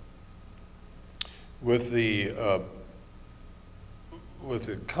with the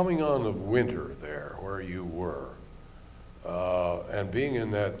coming on of winter there, where you were, and being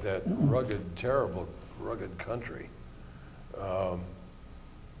in that rugged, terrible, rugged country,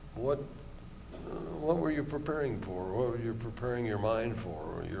 what were you preparing for? What were you preparing your mind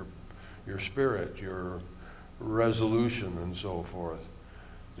for? Your spirit, your resolution, and so forth.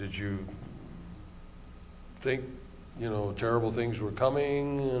 Did you think, you know, terrible things were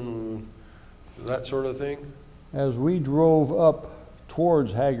coming and that sort of thing? As we drove up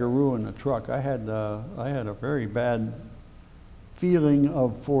towards Hagaroo in the truck, I had a very bad feeling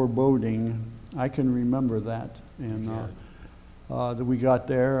of foreboding. I can remember that, and that we got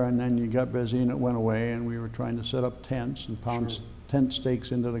there, and then you got busy, and it went away, and we were trying to set up tents and pound Sure. tent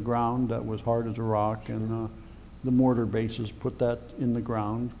stakes into the ground that was hard as a rock, and the mortar bases put that in the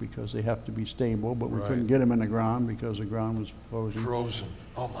ground because they have to be stable, but we Right. couldn't get them in the ground because the ground was frozen. Frozen.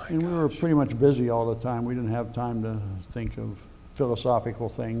 Oh my And we were gosh. pretty much busy all the time. We didn't have time to think of philosophical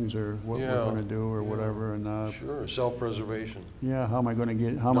things or what Yeah, we're going to do or yeah. whatever. And Sure, self-preservation. yeah, how am I going to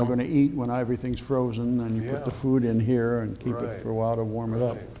get? How am I No. going to eat when everything's frozen? And you Yeah. put the food in here and keep Right. it for a while to warm it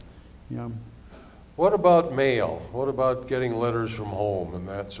up. Right. Yeah. What about mail? What about getting letters from home and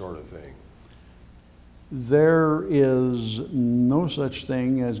that sort of thing? There is no such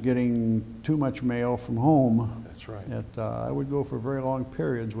thing as getting too much mail from home. That's right. I would go for very long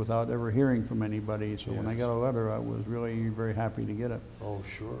periods without ever hearing from anybody. So when I Yes. got a letter, I was really very happy to get it. Oh,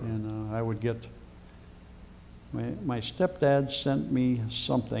 sure. And I would get, my stepdad sent me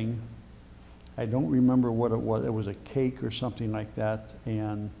something. I don't remember what it was. It was a cake or something like that.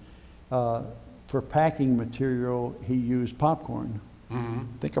 And for packing material, he used popcorn. Mm-hmm.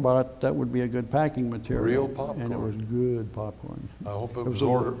 Think about it, that would be a good packing material. Real And it popcorn. was good popcorn. I hope it It was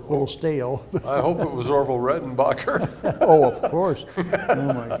was a little stale. I hope it was Orville Redenbacher. Oh, of course.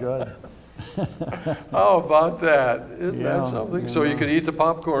 Oh, my God. How about that? Isn't Yeah, that something? yeah. So you could eat the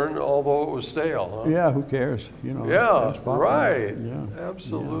popcorn although it was stale, huh? Yeah, who cares? You know. Yeah, it's popcorn. right. Yeah.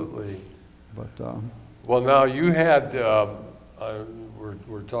 Absolutely. But Well, now you had,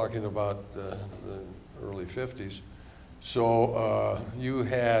 we're talking about the early 50s. So you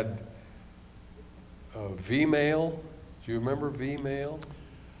had V-mail. Do you remember V-mail?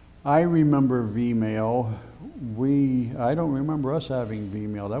 I remember V-mail. I don't remember us having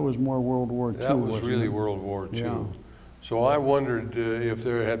V-mail. That was more World War II. That was wasn't really it? World War II. Yeah. So I wondered if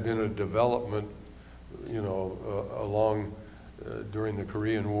there had been a development, you know, along during the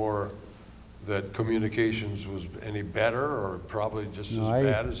Korean War, that communications was any better or probably just No, as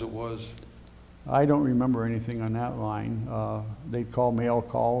bad as it was. I don't remember anything on that line. They'd call mail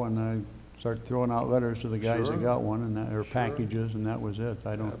call, and I'd start throwing out letters to the guys Sure. that got one, and or Sure. packages, and that was it.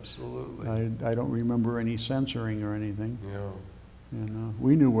 Absolutely. I don't remember any censoring or anything. Yeah. And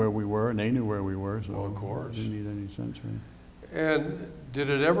we knew where we were, and they knew where we were, so Well, of course. didn't need any censoring. And did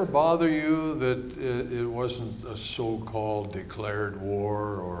it ever bother you that it wasn't a so-called declared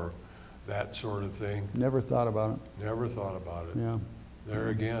war, or that sort of thing. Never thought about it. Never thought about it. Yeah. There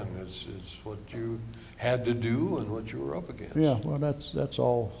again, it's what you had to do and what you were up against. Yeah, well, that's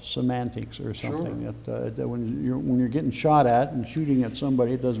all semantics or something. Sure. That when you're getting shot at and shooting at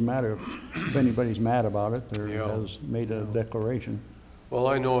somebody, it doesn't matter if anybody's mad about it or Yeah. has made a declaration. Well,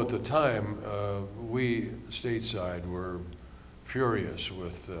 I know at the time, we stateside were furious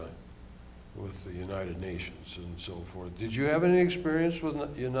with the United Nations and so forth. Did you have any experience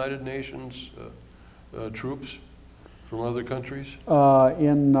with United Nations troops from other countries?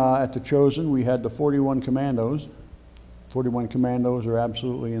 At the Chosen, we had the 41 Commandos. 41 Commandos are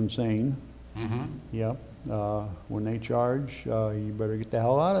absolutely insane. Mm-hmm. Yep. When they charge, you better get the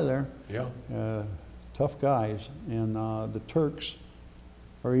hell out of there. Yeah. Tough guys. And the Turks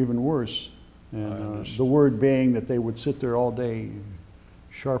are even worse. And the word being that they would sit there all day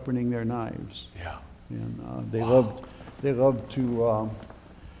sharpening their knives. Yeah. And they loved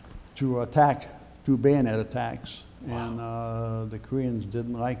to attack, do bayonet attacks. Wow. And the Koreans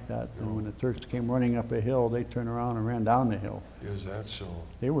didn't like that. No. And when the Turks came running up a hill, they turned around and ran down the hill. Is that so?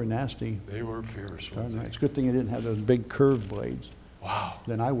 They were nasty. They were fierce, weren't they? It's a good thing they didn't have those big curved blades. Wow.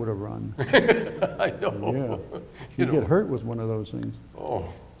 Then I would have run. I know. Yeah. You get hurt with one of those things. Oh,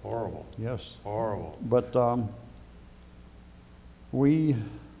 horrible. Yes. Horrible. But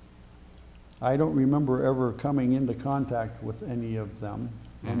I don't remember ever coming into contact with any of them.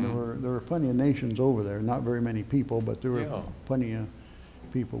 And there were plenty of nations over there, not very many people, but there were plenty of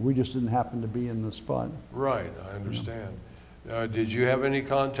people. We just didn't happen to be in the spot. Right, I understand. Did you have any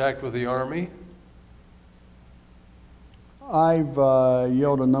contact with the Army? I've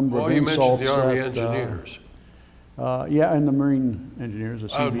yelled a number of insults. Well, you mentioned the Army at, engineers. Yeah, and the Marine engineers, the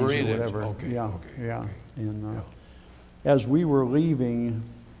CBs Marine or whatever. okay, yeah, okay, yeah. okay. And as we were leaving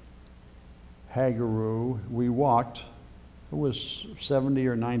Hagaru, we walked. It was 70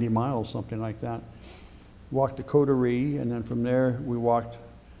 or 90 miles, something like that. Walked to Coterie, and then from there we walked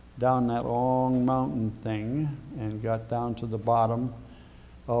down that long mountain thing and got down to the bottom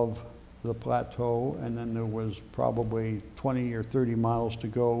of the plateau, and then there was probably 20 or 30 miles to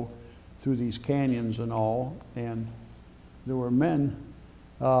go through these canyons and all, and there were men,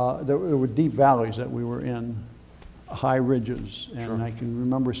 there were deep valleys that we were in, high ridges, and Sure. I can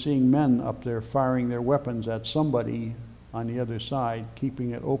remember seeing men up there firing their weapons at somebody on the other side,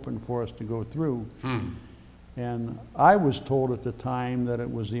 keeping it open for us to go through. And I was told at the time that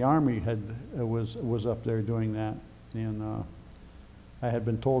it was the Army was up there doing that, and I had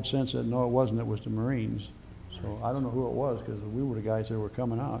been told since that no, it wasn't, it was the Marines. So I don't know who it was, because we were the guys that were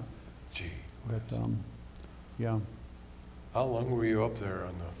coming out. Gee. But yeah, How long were you up there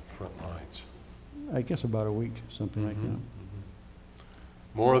on the front lines? I guess about a week, something like that.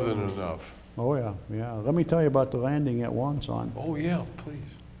 More than enough. Oh yeah, yeah. Let me tell you about the landing at Wonsan. Oh yeah, please.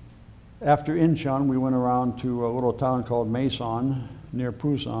 After Incheon, we went around to a little town called Mason, near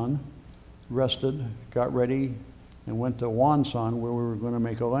Pusan, rested, got ready, and went to Wonsan, where we were going to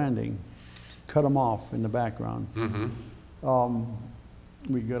make a landing. Cut them off in the background.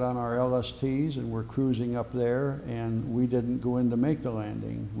 We got on our LSTs and we're cruising up there, and we didn't go in to make the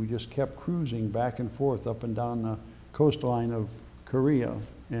landing. We just kept cruising back and forth up and down the coastline of Korea,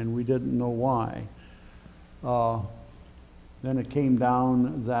 and we didn't know why. Then it came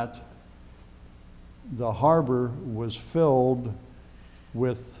down that the harbor was filled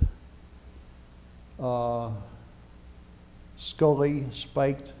with scully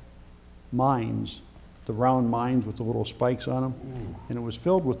spiked mines, the round mines with the little spikes on them. And it was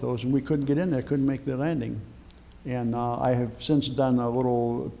filled with those, and we couldn't get in there, couldn't make the landing. And I have since done a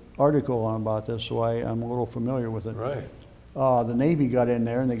little article on about this, so I'm a little familiar with it. Right. The Navy got in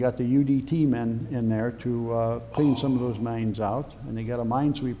there, and they got the UDT men in there to clean some of those mines out, and they got a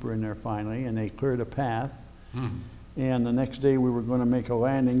minesweeper in there finally, and they cleared a path. And the next day we were going to make a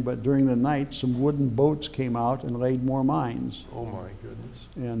landing, but during the night some wooden boats came out and laid more mines. Oh my goodness.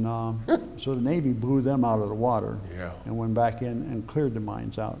 And so the Navy blew them out of the water. Yeah. And went back in and cleared the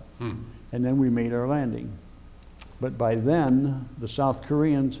mines out. And then we made our landing. But by then the South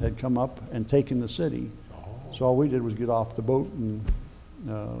Koreans had come up and taken the city. So all we did was get off the boat and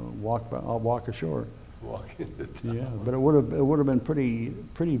walk ashore. Walk into town. Yeah, but it would have been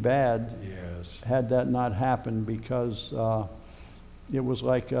pretty bad. Yes. Had that not happened, because it was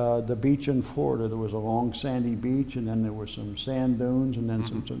like the beach in Florida. There was a long sandy beach, and then there were some sand dunes, and then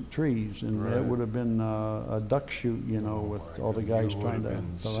some trees, and Right. it would have been a duck shoot, you know, with all the guys trying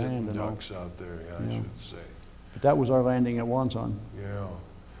to land and all. Ducks out there, I should say. But that was our landing at Wonsan. Yeah.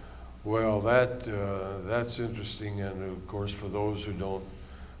 Well, that's interesting, and of course, for those who don't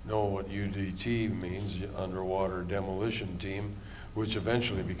know what UDT means, Underwater Demolition Team, which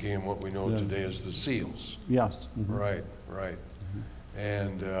eventually became what we know Yeah. today as the SEALs. Yes. Mhm. Right, right. Mm-hmm.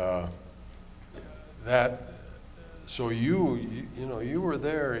 And that, so you know, you were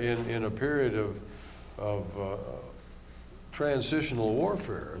there in a period of transitional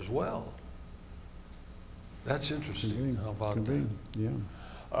warfare as well. That's interesting. How about that?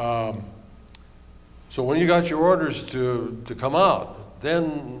 Yeah. So when you got your orders to come out,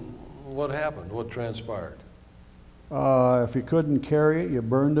 then what happened? What transpired? If you couldn't carry it, you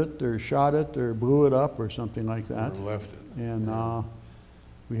burned it, or shot it, or blew it up, or something like that. Or left it. And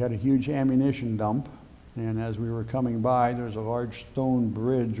we had a huge ammunition dump, and as we were coming by, there was a large stone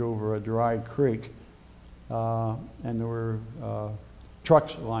bridge over a dry creek, and there were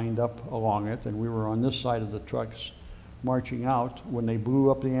trucks lined up along it, and we were on this side of the trucks marching out when they blew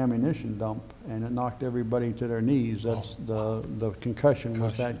up the ammunition dump, and it knocked everybody to their knees. That's the concussion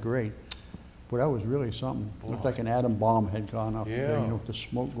was that great. But that was really something. It looked like an atom bomb had gone off, Yeah. you know, with the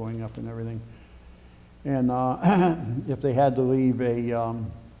smoke going up and everything. And if they had to leave a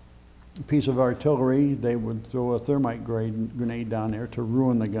piece of artillery, they would throw a thermite grenade down there to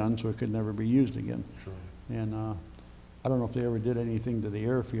ruin the gun so it could never be used again. Sure. And I don't know if they ever did anything to the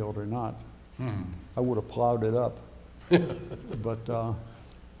airfield or not. Hmm. I would have plowed it up. But,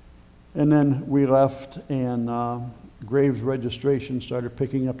 and then we left, and Graves Registration started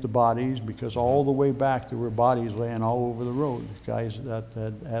picking up the bodies, because all the way back there were bodies laying all over the road. Guys that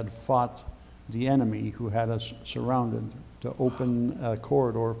had fought the enemy who had us surrounded to open a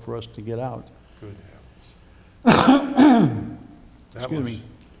corridor for us to get out. Good heavens. Excuse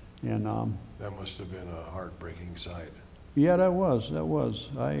me. And that must have been a heartbreaking sight. yeah, that was.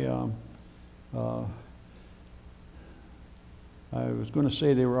 I was going to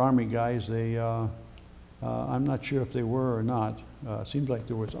say they were Army guys. I'm not sure if they were or not. It seems like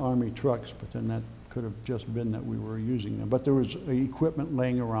there was Army trucks, but then that could have just been that we were using them. But there was equipment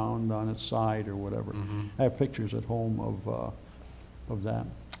laying around on its side or whatever. Mm-hmm. I have pictures at home of that.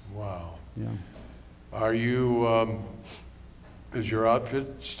 Wow. Yeah. Are you, is your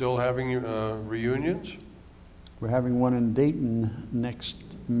outfit still having reunions? We're having one in Dayton next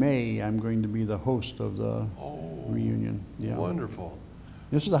May. I'm going to be the host of the reunion. Yeah. Wonderful.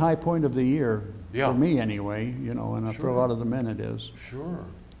 This is the high point of the year, Yeah. for me anyway, you know, and for a lot of the men it is. Sure.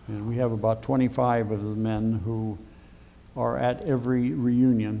 And we have about 25 of the men who are at every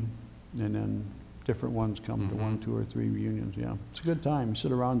reunion, and then different ones come to 1, 2, or 3 reunions, yeah. It's a good time.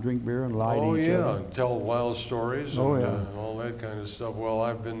 Sit around, drink beer, and lie to each other. And tell wild stories Oh, and yeah. all that kind of stuff. Well,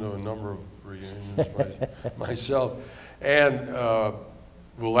 I've been to a number of reunions myself. And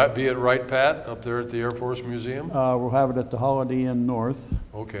will that be at Wright Pat up there at the Air Force Museum? We'll have it at the Holiday Inn North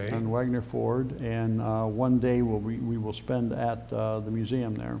Okay. on Wagner Ford, and one day we will spend at the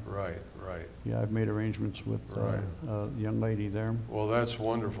museum there. Right, right. Yeah, I've made arrangements with a young lady there. Well, that's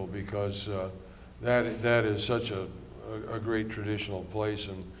wonderful, because that is such a great traditional place,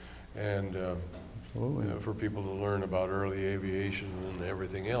 and Absolutely. you know, for people to learn about early aviation and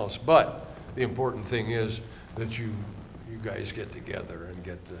everything else. But the important thing is that you guys get together and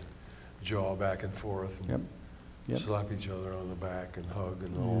get to jaw back and forth and Yep. slap each other on the back and hug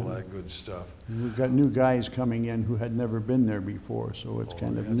and all that good stuff. And we've got new guys coming in who had never been there before, so it's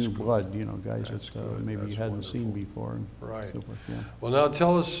kind of that's new good. blood, you know, guys That's that good. maybe That's you hadn't seen wonderful. before. And Right. so forth, yeah. Well, now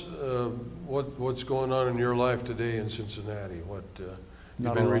tell us what's going on in your life today in Cincinnati. What you've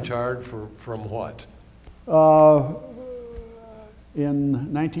Not been a lot. retired from what? In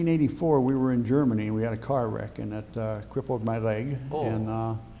 1984, we were in Germany, and we had a car wreck, and it crippled my leg. Oh.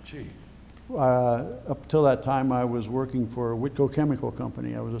 And Gee. up till that time, I was working for Whitco Chemical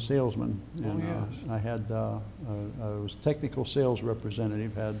Company. I was a salesman. And yes. I had, I was technical sales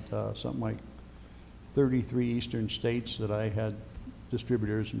representative, had something like 33 eastern states that I had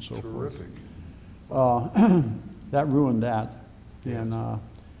distributors and so forth. Terrific. That ruined that. Yes. And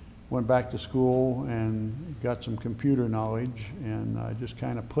went back to school and got some computer knowledge, and I just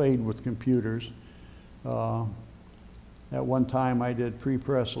kind of played with computers. At one time, I did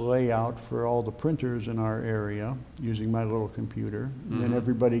pre-press layout for all the printers in our area using my little computer. And then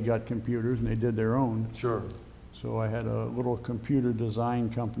everybody got computers, and they did their own. Sure. So I had a little computer design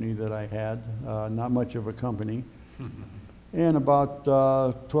company that I had, not much of a company. And about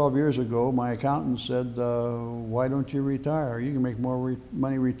 12 years ago, my accountant said, why don't you retire? You can make more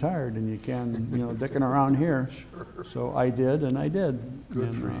money retired than you can, you know, dicking around here. Sure. So I did, and I did. Good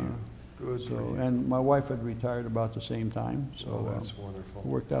and, for you. Good for you. And my wife had retired about the same time, so Oh, that's it wonderful.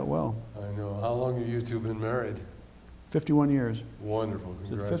 worked out well. I know. How long have you two been married? 51 years. Wonderful. Is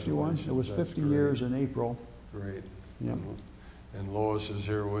it Congratulations. 51? It was That's 50 great. years in April. Great. Yeah. And Lois is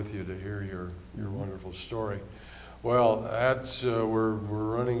here with you to hear your wonderful story. Well, that's, we're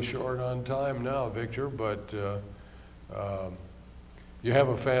running short on time now, Victor, but you have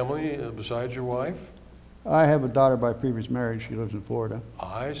a family besides your wife? I have a daughter by previous marriage. She lives in Florida.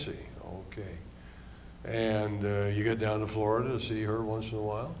 I see, okay. And you get down to Florida to see her once in a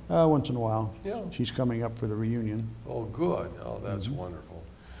while? Once in a while. Yeah. She's coming up for the reunion. Oh, good. Oh, that's wonderful.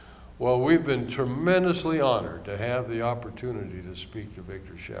 Well, we've been tremendously honored to have the opportunity to speak to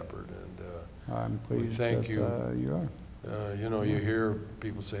Victor Shepard, and I'm pleased we thank that you. You are. You know, you hear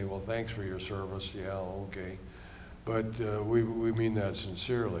people say, well, thanks for your service. Yeah, okay. But we mean that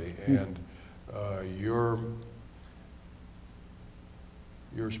sincerely. And you're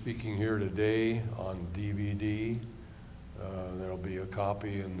speaking here today on DVD. There'll be a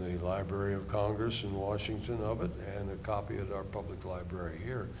copy in the Library of Congress in Washington of it, and a copy at our public library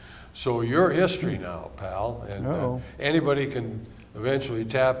here. So you're history now, pal, and anybody can eventually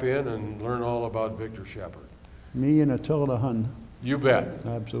tap in and learn all about Victor Shepard. Me and Attila Hun. You bet.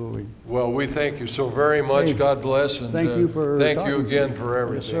 Absolutely. Well, we thank you so very much. Hey, God bless, and thank you for thank you talking to again me. for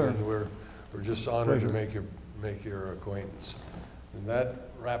everything. Yes, sir. And we're just honored Pleasure. to make your acquaintance. And that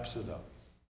wraps it up.